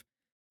believe,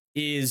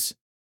 is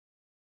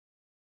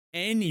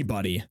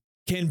anybody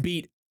can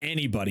beat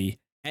anybody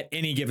at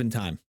any given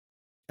time.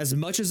 As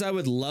much as I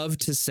would love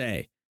to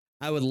say,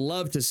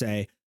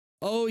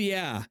 oh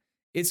yeah,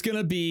 it's going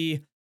to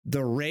be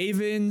the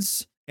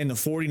Ravens and the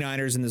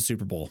 49ers in the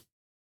Super Bowl.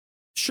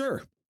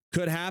 Sure,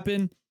 could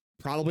happen.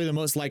 Probably the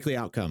most likely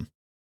outcome.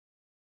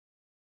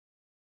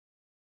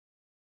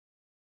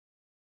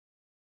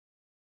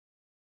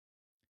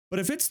 But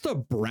if it's the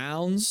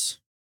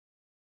Browns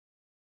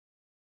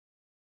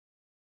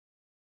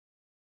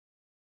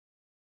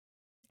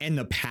and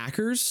the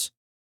Packers,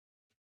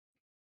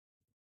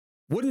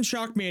 wouldn't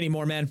shock me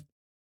anymore, man.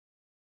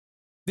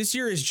 This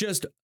year is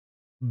just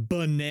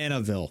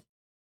Bananaville.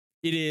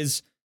 It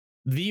is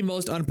the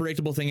most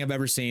unpredictable thing I've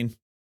ever seen.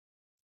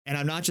 And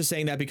I'm not just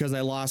saying that because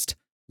I lost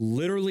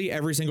literally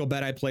every single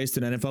bet I placed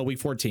in NFL Week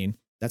 14.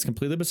 That's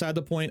completely beside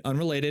the point,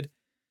 unrelated.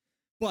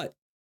 But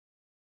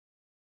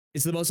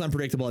it's the most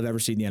unpredictable I've ever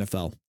seen in the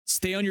NFL.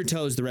 Stay on your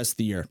toes the rest of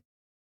the year.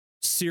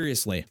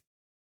 Seriously.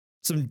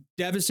 Some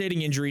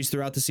devastating injuries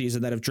throughout the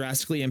season that have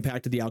drastically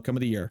impacted the outcome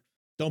of the year.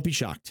 Don't be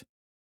shocked.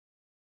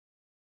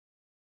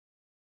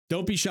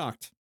 Don't be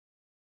shocked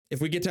if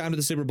we get down to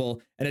the Super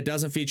Bowl and it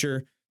doesn't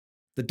feature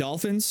the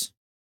Dolphins,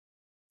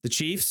 the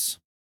Chiefs,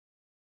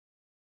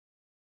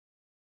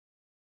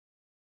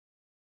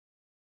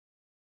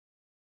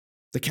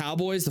 the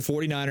Cowboys, the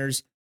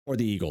 49ers, or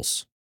the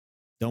Eagles.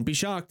 Don't be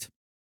shocked.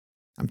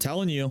 I'm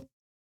telling you,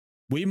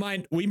 we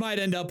might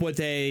end up with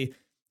a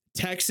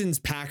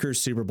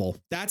Texans-Packers Super Bowl.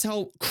 That's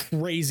how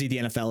crazy the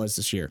NFL is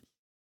this year.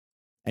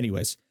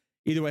 Anyways,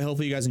 either way,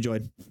 hopefully you guys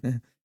enjoyed.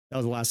 That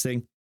was the last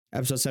thing.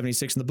 Episode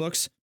 76 in the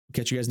books.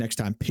 We'll catch you guys next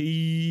time.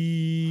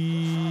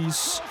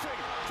 Peace.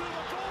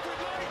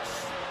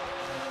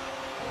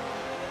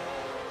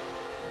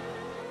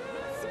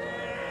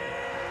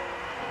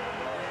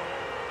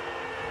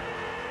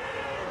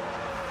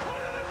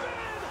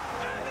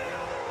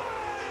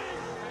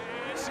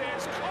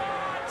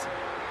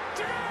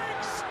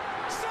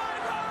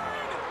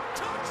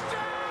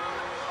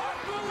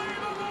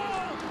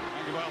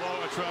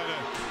 Try to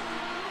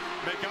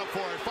make up for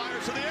it.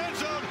 Fires to the end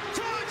zone.